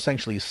trafficking,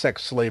 essentially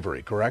sex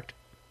slavery, correct?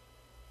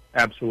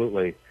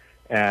 Absolutely.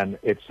 And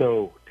it's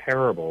so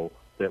terrible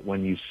that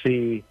when you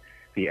see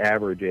the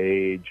average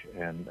age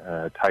and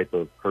type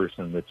of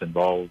person that's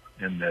involved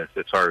in this,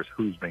 as far as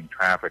who's being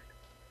trafficked,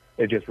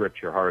 it just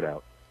rips your heart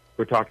out.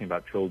 We're talking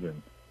about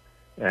children.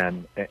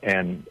 And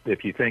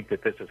if you think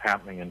that this is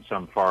happening in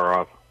some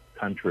far-off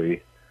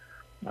country,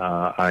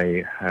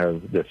 I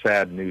have the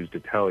sad news to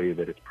tell you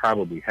that it's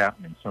probably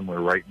happening somewhere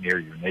right near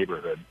your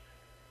neighborhood.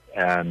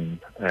 And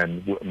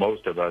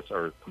most of us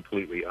are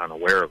completely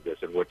unaware of this.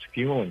 And what's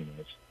fueling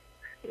this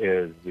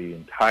is the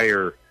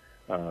entire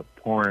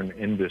porn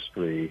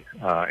industry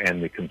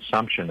and the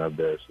consumption of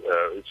this.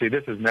 See,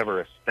 this is never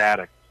a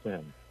static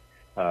sin.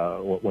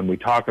 When we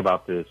talk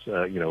about this,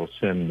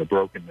 sin, the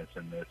brokenness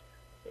in this,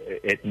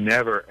 it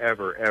never,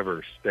 ever,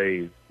 ever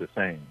stays the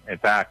same. In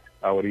fact,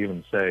 I would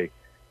even say,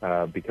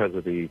 because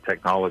of the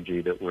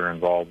technology that we're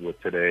involved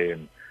with today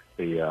and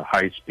the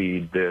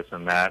high-speed this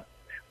and that,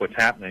 what's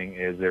happening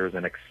is there's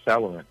an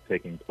accelerant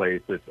taking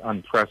place that's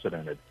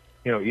unprecedented.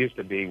 It used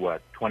to be,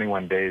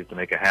 21 days to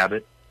make a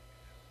habit?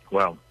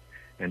 Well,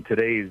 in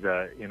today's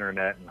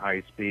internet and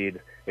high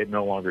speed, it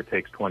no longer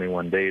takes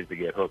 21 days to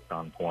get hooked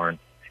on porn.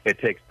 It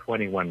takes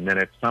 21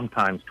 minutes,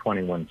 sometimes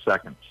 21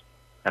 seconds.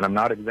 And I'm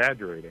not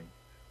exaggerating,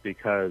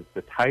 because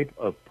the type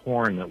of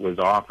porn that was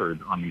offered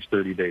on these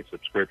 30-day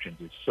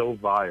subscriptions is so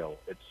vile.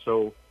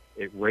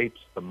 It rapes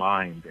the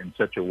mind in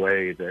such a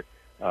way that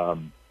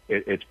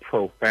it's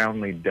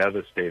profoundly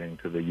devastating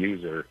to the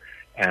user,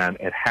 and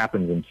it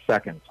happens in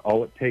seconds.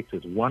 All it takes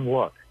is one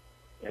look,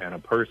 and a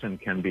person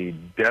can be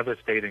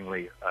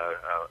devastatingly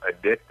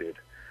addicted,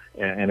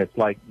 and it's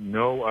like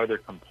no other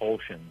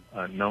compulsion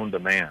known to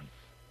man.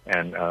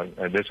 And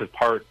this is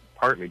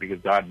partly because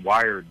God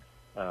wired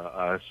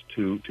us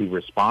to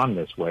respond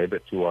this way,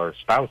 but to our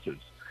spouses,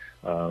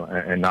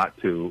 and not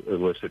to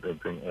illicit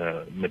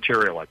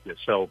material like this.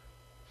 So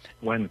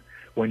when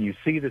you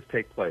see this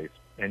take place,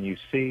 and you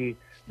see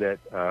that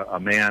a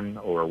man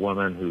or a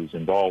woman who's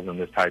involved in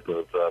this type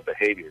of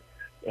behavior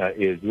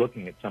is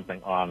looking at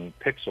something on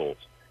pixels,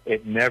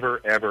 it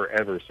never, ever,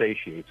 ever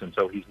satiates. And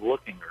so he's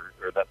looking,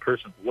 or that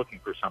person's looking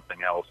for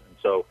something else. And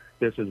so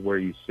this is where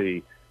you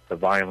see the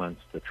violence,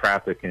 the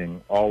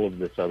trafficking, all of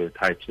this other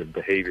types of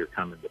behavior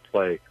come into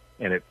play,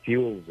 and it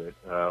fuels it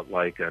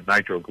like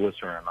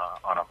nitroglycerin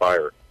on a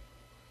fire.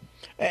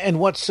 And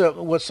what's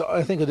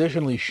I think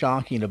additionally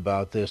shocking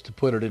about this, to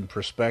put it in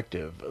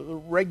perspective,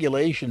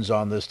 regulations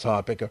on this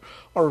topic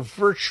are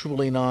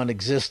virtually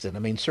non-existent. I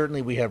mean,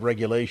 certainly we have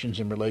regulations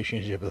in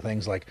relationship to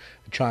things like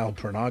child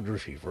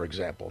pornography, for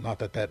example. Not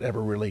that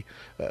ever really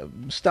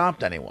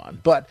stopped anyone,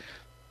 but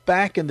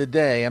back in the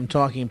day, I'm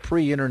talking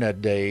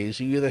pre-internet days,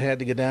 you either had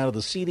to get down to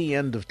the seedy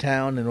end of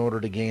town in order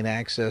to gain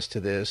access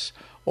to this,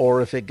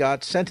 or if it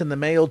got sent in the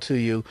mail to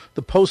you,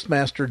 the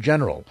Postmaster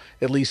General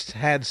at least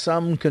had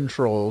some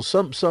control,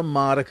 some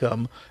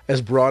modicum,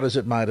 as broad as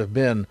it might have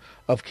been,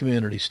 of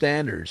community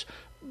standards.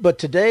 But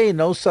today,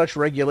 no such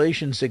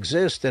regulations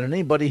exist, and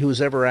anybody who's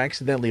ever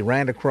accidentally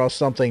ran across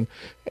something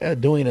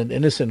doing an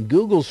innocent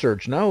Google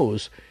search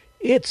knows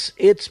it's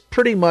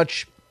pretty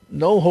much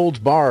no holds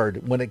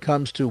barred when it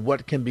comes to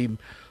what can be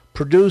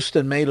produced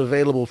and made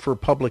available for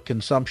public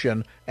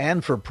consumption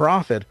and for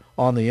profit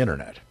on the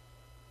internet.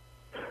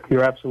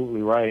 You're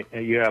absolutely right.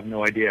 You have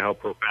no idea how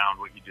profound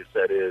what you just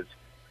said is.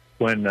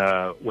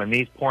 when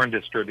these porn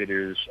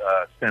distributors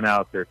sent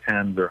out their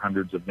tens or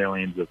hundreds of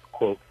millions of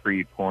quote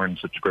free porn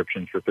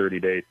subscriptions for 30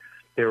 days,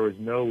 there was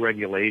no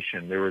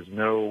regulation. There was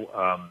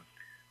no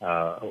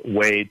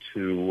way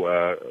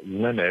to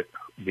limit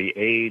the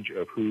age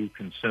of who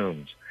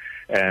consumes.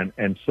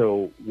 And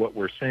so what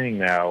we're seeing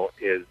now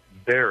is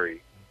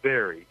very,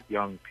 very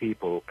young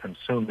people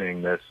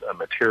consuming this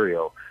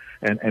material.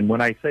 And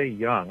when I say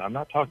young, I'm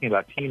not talking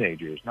about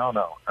teenagers. No.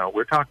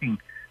 We're talking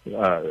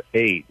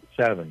 8,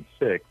 7,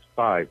 6,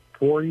 5,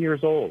 4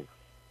 years old.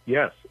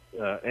 Yes.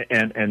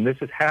 And this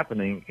is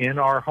happening in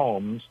our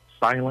homes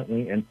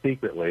silently and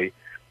secretly.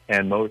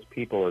 And most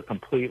people are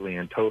completely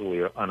and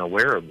totally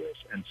unaware of this.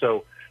 And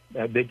so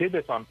they did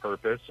this on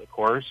purpose, of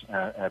course,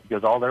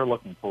 because all they're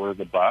looking for is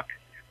a buck.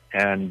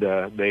 And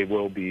they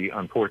will be,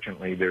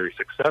 unfortunately, very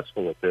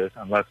successful at this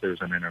unless there's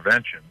an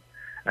intervention,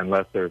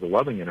 unless there's a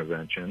loving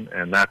intervention.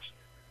 And that's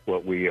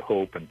what we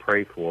hope and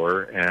pray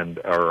for and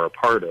are a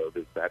part of,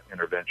 is that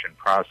intervention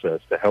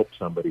process to help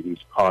somebody who's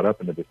caught up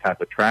into this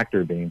type of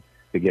tractor beam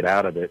to get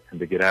out of it,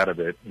 and to get out of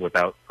it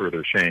without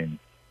further shame.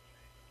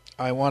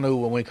 I want to,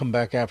 when we come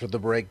back after the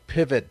break,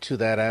 pivot to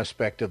that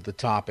aspect of the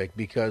topic,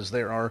 because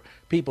there are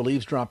people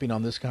eavesdropping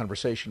on this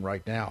conversation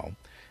right now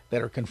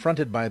that are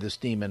confronted by this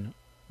demon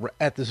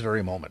at this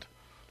very moment.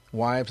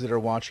 Wives that are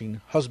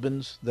watching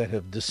husbands that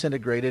have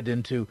disintegrated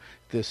into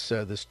this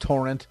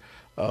torrent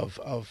of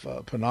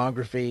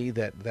pornography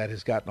that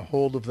has gotten a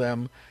hold of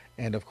them.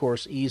 And, of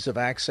course, ease of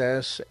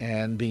access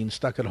and being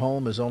stuck at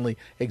home has only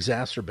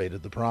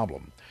exacerbated the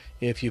problem.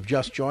 If you've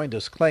just joined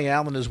us, Clay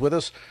Allen is with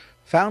us,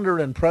 founder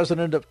and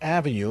president of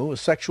Avenue, a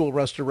sexual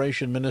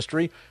restoration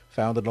ministry,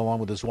 founded along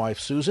with his wife,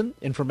 Susan.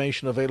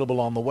 Information available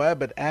on the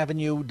web at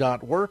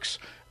avenue.works.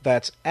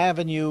 That's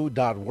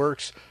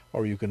avenue.works,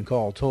 or you can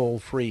call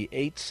toll-free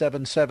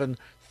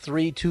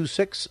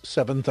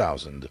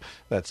 877-326-7000.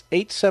 That's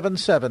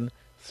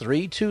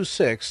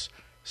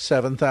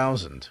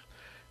 877-326-7000.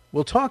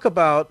 We'll talk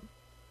about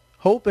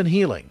hope and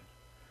healing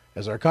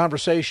as our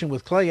conversation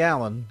with Clay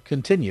Allen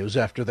continues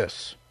after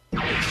this.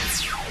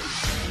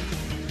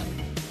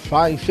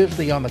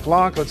 5:50 on the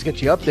clock. Let's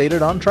get you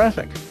updated on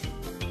traffic.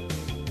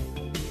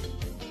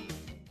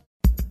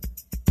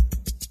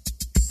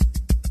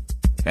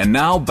 And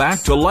now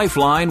back to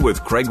Lifeline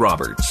with Craig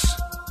Roberts.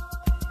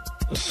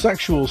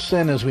 Sexual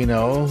sin, as we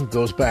know,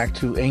 goes back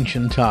to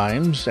ancient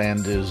times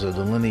and is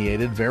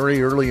delineated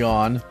very early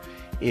on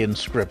in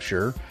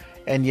Scripture.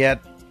 And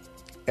yet,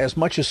 as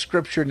much as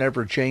Scripture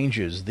never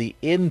changes, the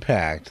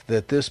impact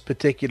that this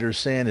particular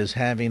sin is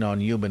having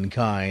on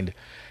humankind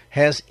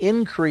has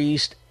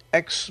increased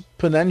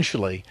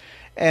exponentially.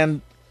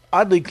 And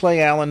oddly,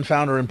 Clay Allen,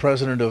 founder and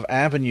president of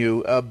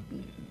Avenue,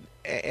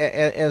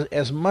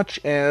 as much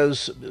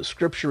as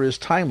Scripture is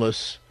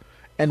timeless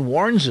and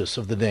warns us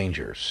of the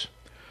dangers,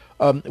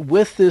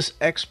 with this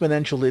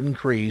exponential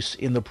increase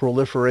in the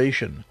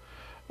proliferation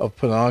of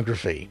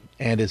pornography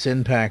and its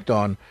impact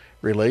on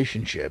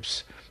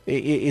relationships,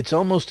 it's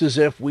almost as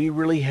if we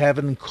really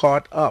haven't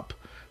caught up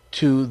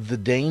to the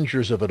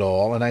dangers of it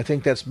all. And I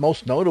think that's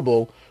most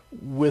notable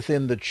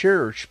within the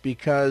church,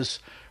 because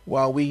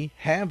while we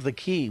have the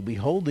key, we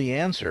hold the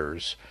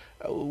answers,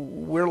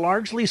 we're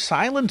largely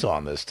silent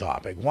on this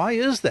topic. Why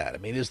is that? I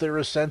mean, is there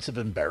a sense of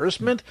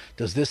embarrassment?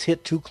 Does this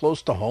hit too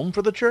close to home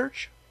for the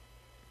church?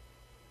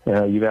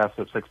 You've asked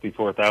a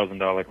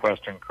 $64,000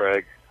 question,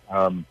 Craig.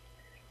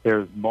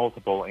 There's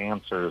multiple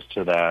answers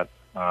to that.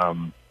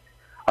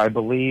 I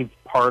believe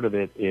part of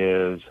it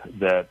is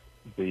that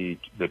the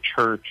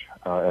church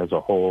as a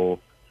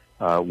whole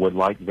would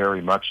like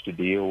very much to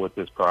deal with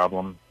this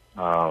problem,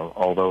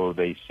 although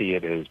they see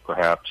it as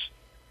perhaps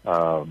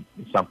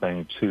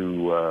something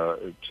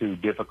too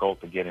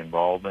difficult to get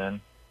involved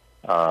in.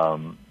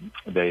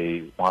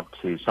 They want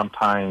to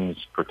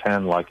sometimes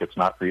pretend like it's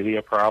not really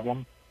a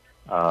problem,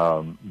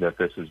 that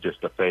this is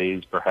just a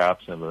phase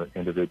perhaps in an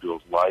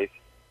individual's life.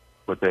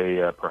 What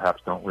they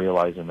perhaps don't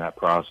realize in that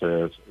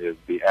process is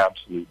the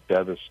absolute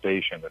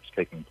devastation that's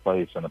taking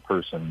place in a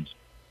person's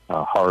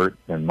heart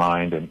and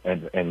mind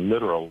and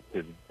literal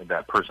in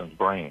that person's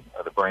brain.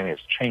 The brain is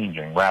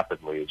changing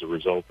rapidly as a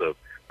result of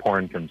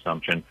porn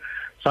consumption.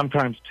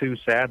 Sometimes, too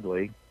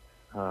sadly,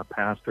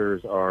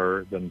 pastors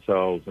are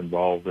themselves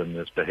involved in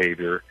this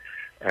behavior.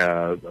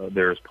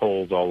 There's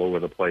polls all over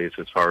the place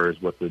as far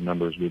as what the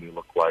numbers really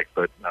look like,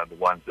 but the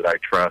ones that I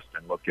trust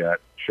and look at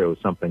show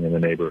something in the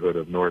neighborhood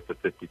of north of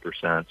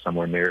 50%,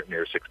 somewhere near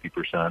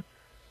 60%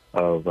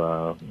 of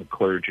the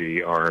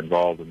clergy are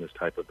involved in this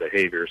type of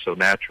behavior. So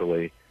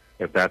naturally,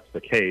 if that's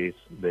the case,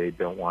 they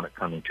don't want it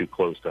coming too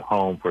close to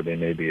home where they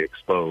may be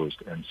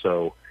exposed. And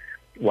so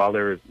while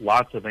there is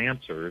lots of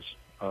answers,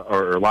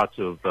 or lots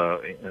of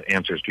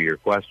answers to your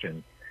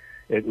question,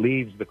 it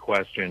leaves the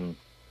question,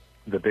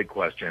 the big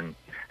question,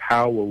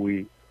 how will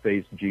we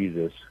face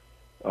Jesus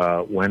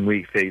when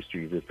we face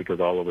Jesus, because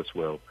all of us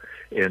will,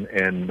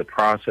 in the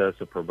process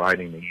of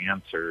providing the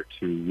answer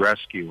to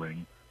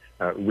rescuing,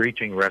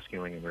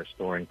 rescuing, and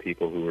restoring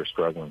people who are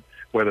struggling.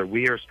 Whether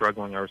we are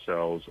struggling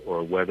ourselves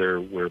or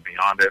whether we're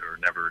beyond it or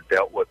never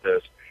dealt with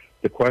this,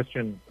 the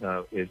question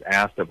is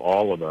asked of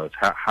all of us: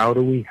 how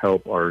do we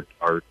help our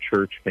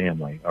church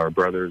family, our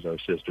brothers, our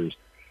sisters,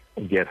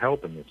 get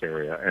help in this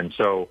area? And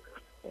so,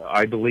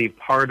 I believe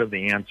part of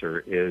the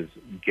answer is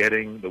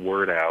getting the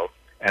word out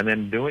and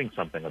then doing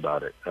something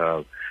about it.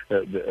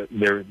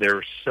 There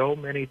are so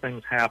many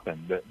things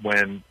happen that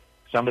when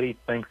somebody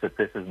thinks that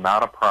this is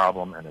not a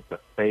problem and it's a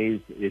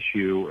phased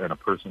issue in a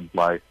person's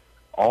life,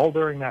 all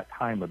during that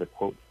time of the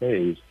quote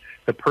phase,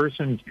 the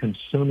person's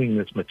consuming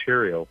this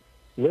material.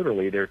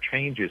 Literally, there are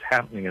changes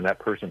happening in that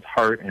person's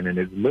heart and in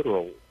his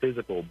literal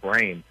physical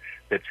brain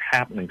that's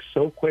happening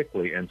so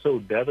quickly and so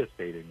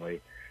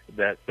devastatingly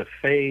that the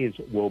phase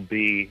will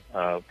be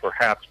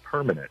perhaps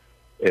permanent,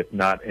 if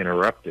not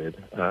interrupted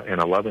in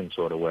a loving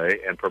sort of way,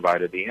 and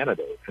provided the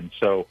antidote. And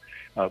so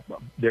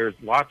there's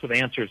lots of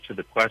answers to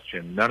the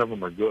question. None of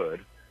them are good,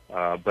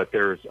 but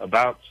there's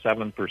about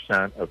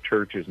 7% of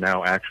churches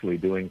now actually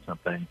doing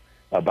something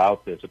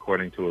about this,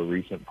 according to a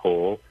recent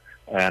poll.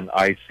 And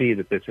I see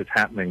that this is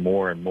happening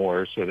more and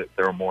more, so that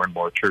there are more and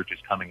more churches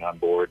coming on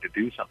board to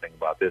do something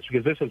about this,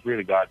 because this is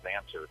really God's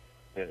answer.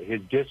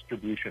 His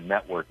distribution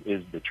network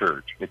is the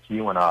church. It's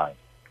you and I.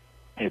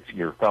 It's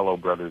your fellow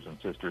brothers and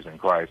sisters in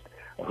Christ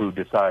who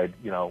decide,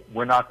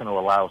 we're not going to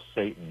allow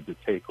Satan to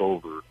take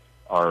over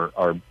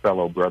our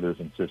fellow brothers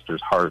and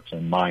sisters' hearts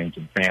and minds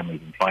and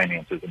families and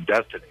finances and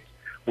destinies.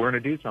 We're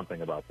going to do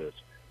something about this.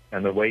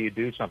 And the way you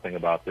do something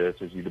about this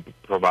is you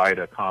provide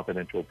a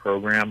confidential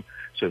program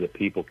so that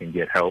people can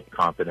get help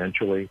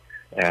confidentially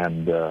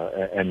and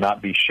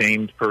not be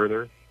shamed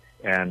further.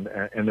 And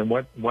then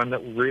one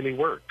that really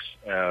works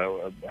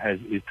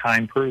is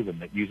time proven,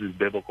 that uses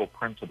biblical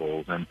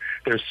principles. And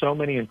there's so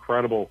many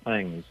incredible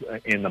things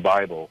in the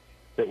Bible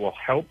that will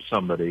help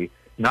somebody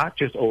not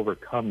just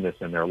overcome this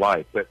in their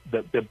life, but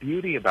the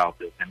beauty about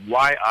this and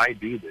why I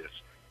do this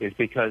is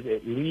because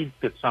it leads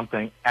to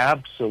something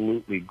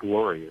absolutely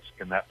glorious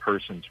in that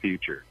person's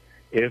future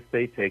if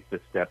they take the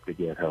step to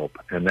get help.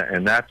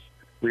 And that's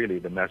really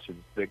the message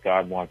that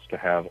God wants to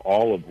have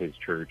all of his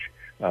church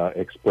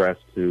express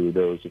to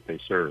those that they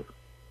serve.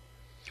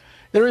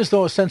 There is,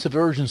 though, a sense of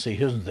urgency,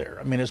 isn't there?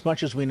 I mean, as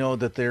much as we know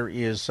that there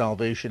is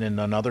salvation in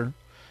none other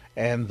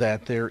and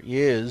that there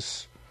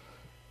is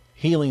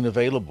healing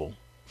available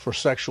for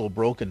sexual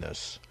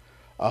brokenness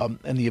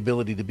and the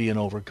ability to be an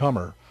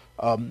overcomer,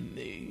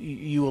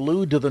 you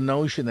allude to the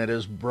notion that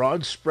as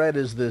broad spread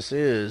as this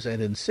is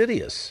and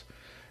insidious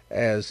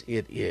as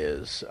it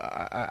is,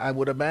 I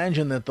would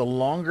imagine that the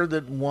longer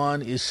that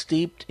one is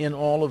steeped in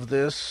all of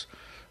this,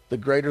 the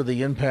greater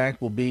the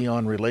impact will be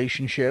on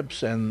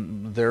relationships,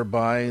 and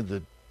thereby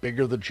the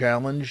bigger the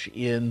challenge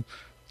in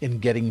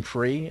getting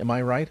free. Am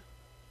I right?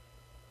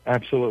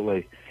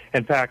 Absolutely.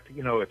 In fact,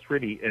 it's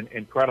really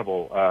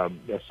incredible.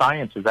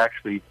 Science has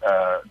actually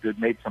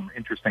made some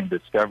interesting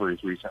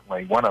discoveries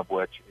recently, one of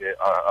which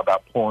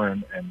about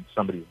porn and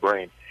somebody's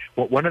brain.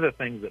 Well, one of the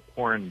things that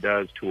porn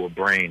does to a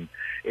brain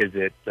is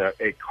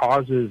it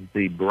causes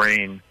the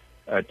brain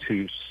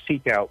to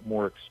seek out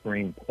more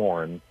extreme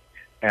porn,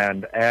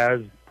 and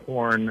as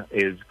porn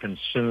is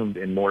consumed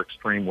in more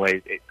extreme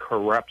ways, it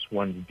corrupts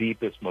one's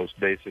deepest, most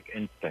basic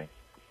instincts,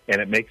 and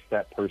it makes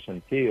that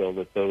person feel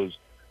that those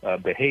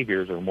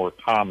behaviors are more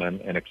common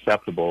and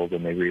acceptable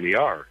than they really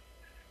are.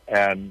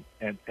 And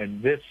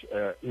this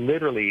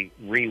literally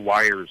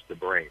rewires the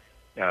brain.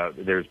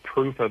 There's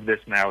proof of this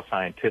now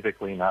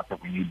scientifically, not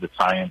that we need the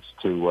science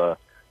to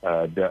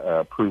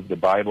prove the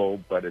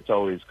Bible, but it's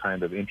always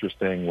kind of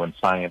interesting when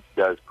science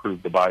does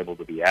prove the Bible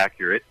to be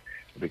accurate,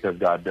 because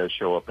God does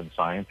show up in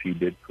science. He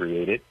did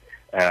create it.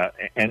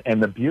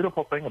 And the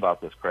beautiful thing about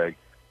this, Craig,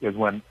 is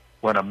when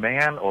a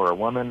man or a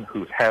woman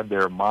who's had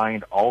their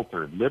mind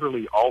altered,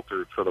 literally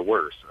altered for the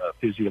worse,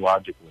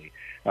 physiologically,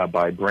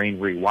 by brain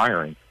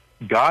rewiring,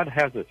 God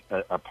has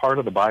a part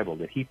of the Bible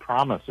that he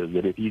promises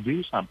that if you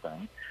do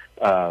something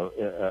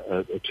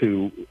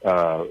to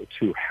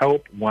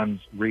help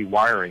one's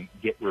rewiring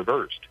get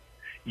reversed,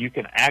 you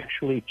can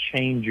actually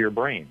change your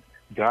brain.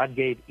 God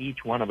gave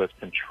each one of us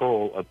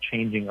control of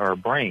changing our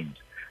brains.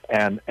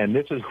 And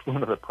this is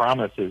one of the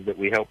promises that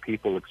we help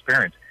people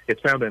experience.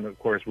 It's found in, of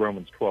course,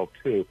 Romans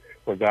 12:2,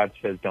 where God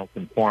says, don't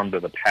conform to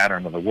the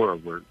pattern of the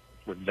world, where,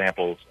 for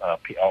example,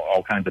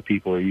 all kinds of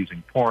people are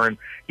using porn.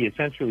 He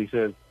essentially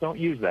says, don't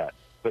use that,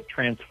 but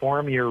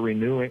transform your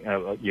renewing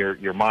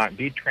your mind.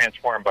 Be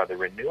transformed by the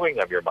renewing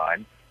of your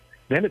mind.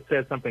 Then it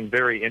says something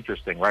very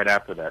interesting right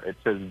after that. It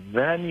says,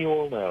 then you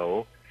will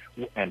know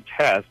and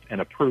test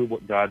and approve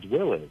what God's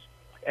will is.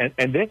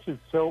 And this is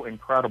so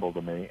incredible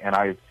to me, and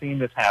I've seen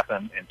this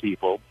happen in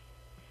people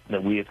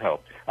that we have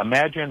helped.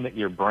 Imagine that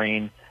your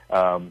brain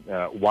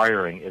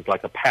wiring is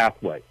like a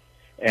pathway.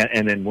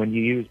 And then when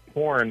you use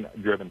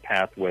porn-driven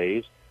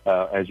pathways,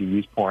 as you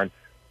use porn,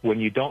 when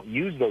you don't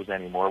use those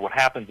anymore, what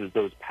happens is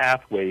those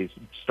pathways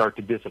start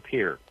to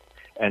disappear.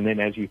 And then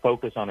as you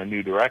focus on a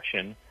new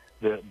direction,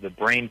 the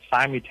brain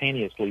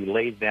simultaneously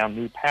lays down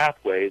new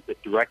pathways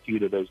that direct you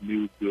to those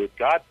new good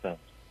God things.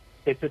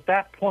 It's at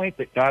that point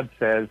that God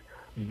says,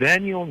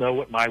 then you'll know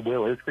what my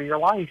will is for your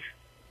life.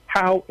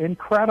 How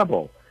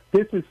incredible.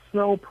 This is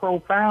so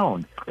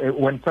profound.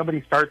 When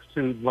somebody starts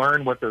to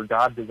learn what their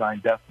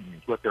God-designed destiny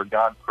is, what their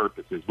God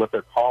purpose is, what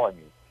their calling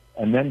is,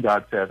 and then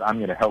God says, I'm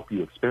going to help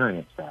you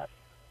experience that.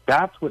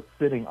 That's what's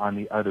sitting on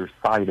the other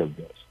side of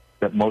this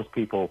that most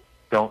people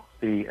don't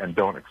see and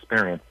don't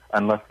experience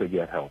unless they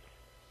get help.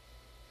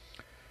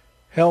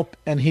 Help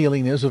and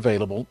healing is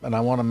available, and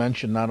I want to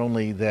mention not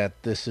only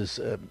that this is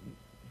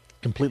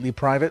completely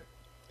private,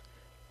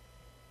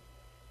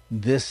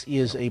 this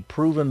is a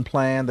proven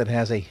plan that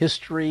has a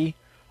history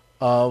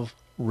of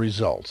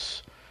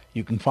results.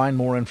 You can find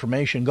more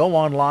information. Go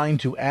online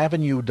to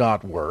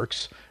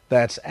avenue.works.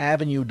 That's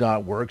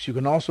avenue.works. You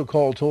can also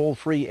call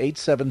toll-free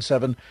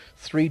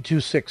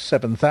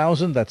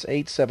 877-326-7000. That's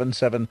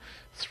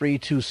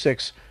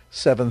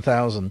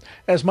 877-326-7000.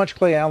 As much,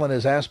 Clay Allen,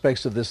 as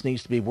aspects of this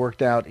needs to be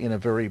worked out in a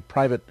very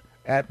private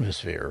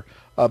atmosphere,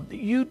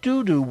 you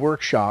do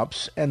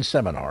workshops and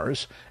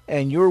seminars,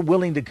 and you're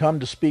willing to come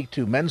to speak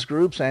to men's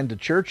groups and to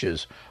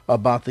churches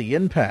about the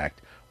impact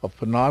of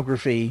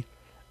pornography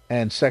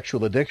and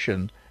sexual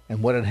addiction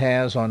and what it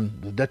has on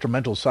the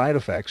detrimental side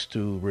effects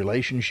to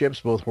relationships,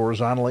 both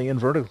horizontally and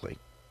vertically.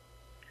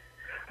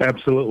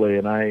 Absolutely,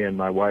 and I and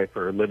my wife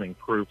are living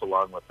proof,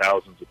 along with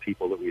thousands of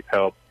people that we've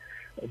helped,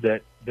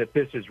 that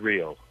this is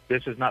real.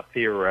 This is not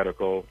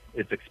theoretical.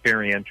 It's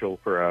experiential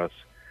for us.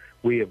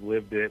 We have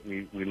lived it.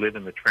 We live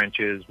in the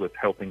trenches with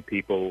helping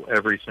people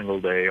every single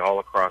day all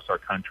across our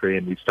country,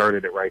 and we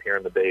started it right here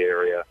in the Bay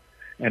Area.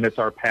 And it's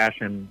our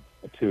passion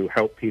to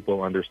help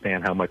people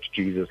understand how much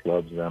Jesus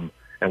loves them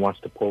and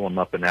wants to pull them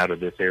up and out of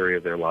this area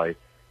of their life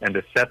and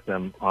to set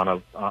them on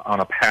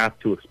a path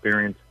to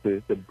experience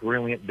the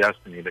brilliant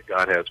destiny that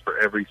God has for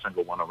every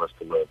single one of us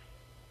to live.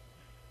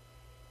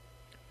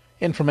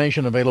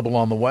 Information available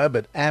on the web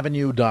at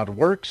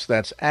avenue.works.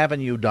 That's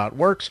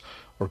avenue.works.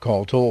 Or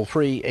call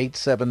toll-free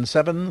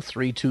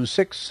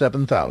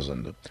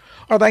 877-326-7000.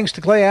 Our thanks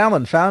to Clay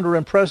Allen, founder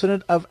and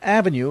president of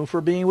Avenue, for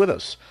being with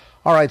us.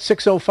 All right,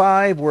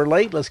 6:05, we're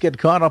late. Let's get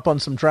caught up on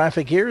some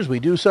traffic here. As we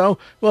do so,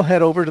 we'll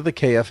head over to the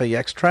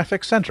KFAX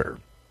Traffic Center.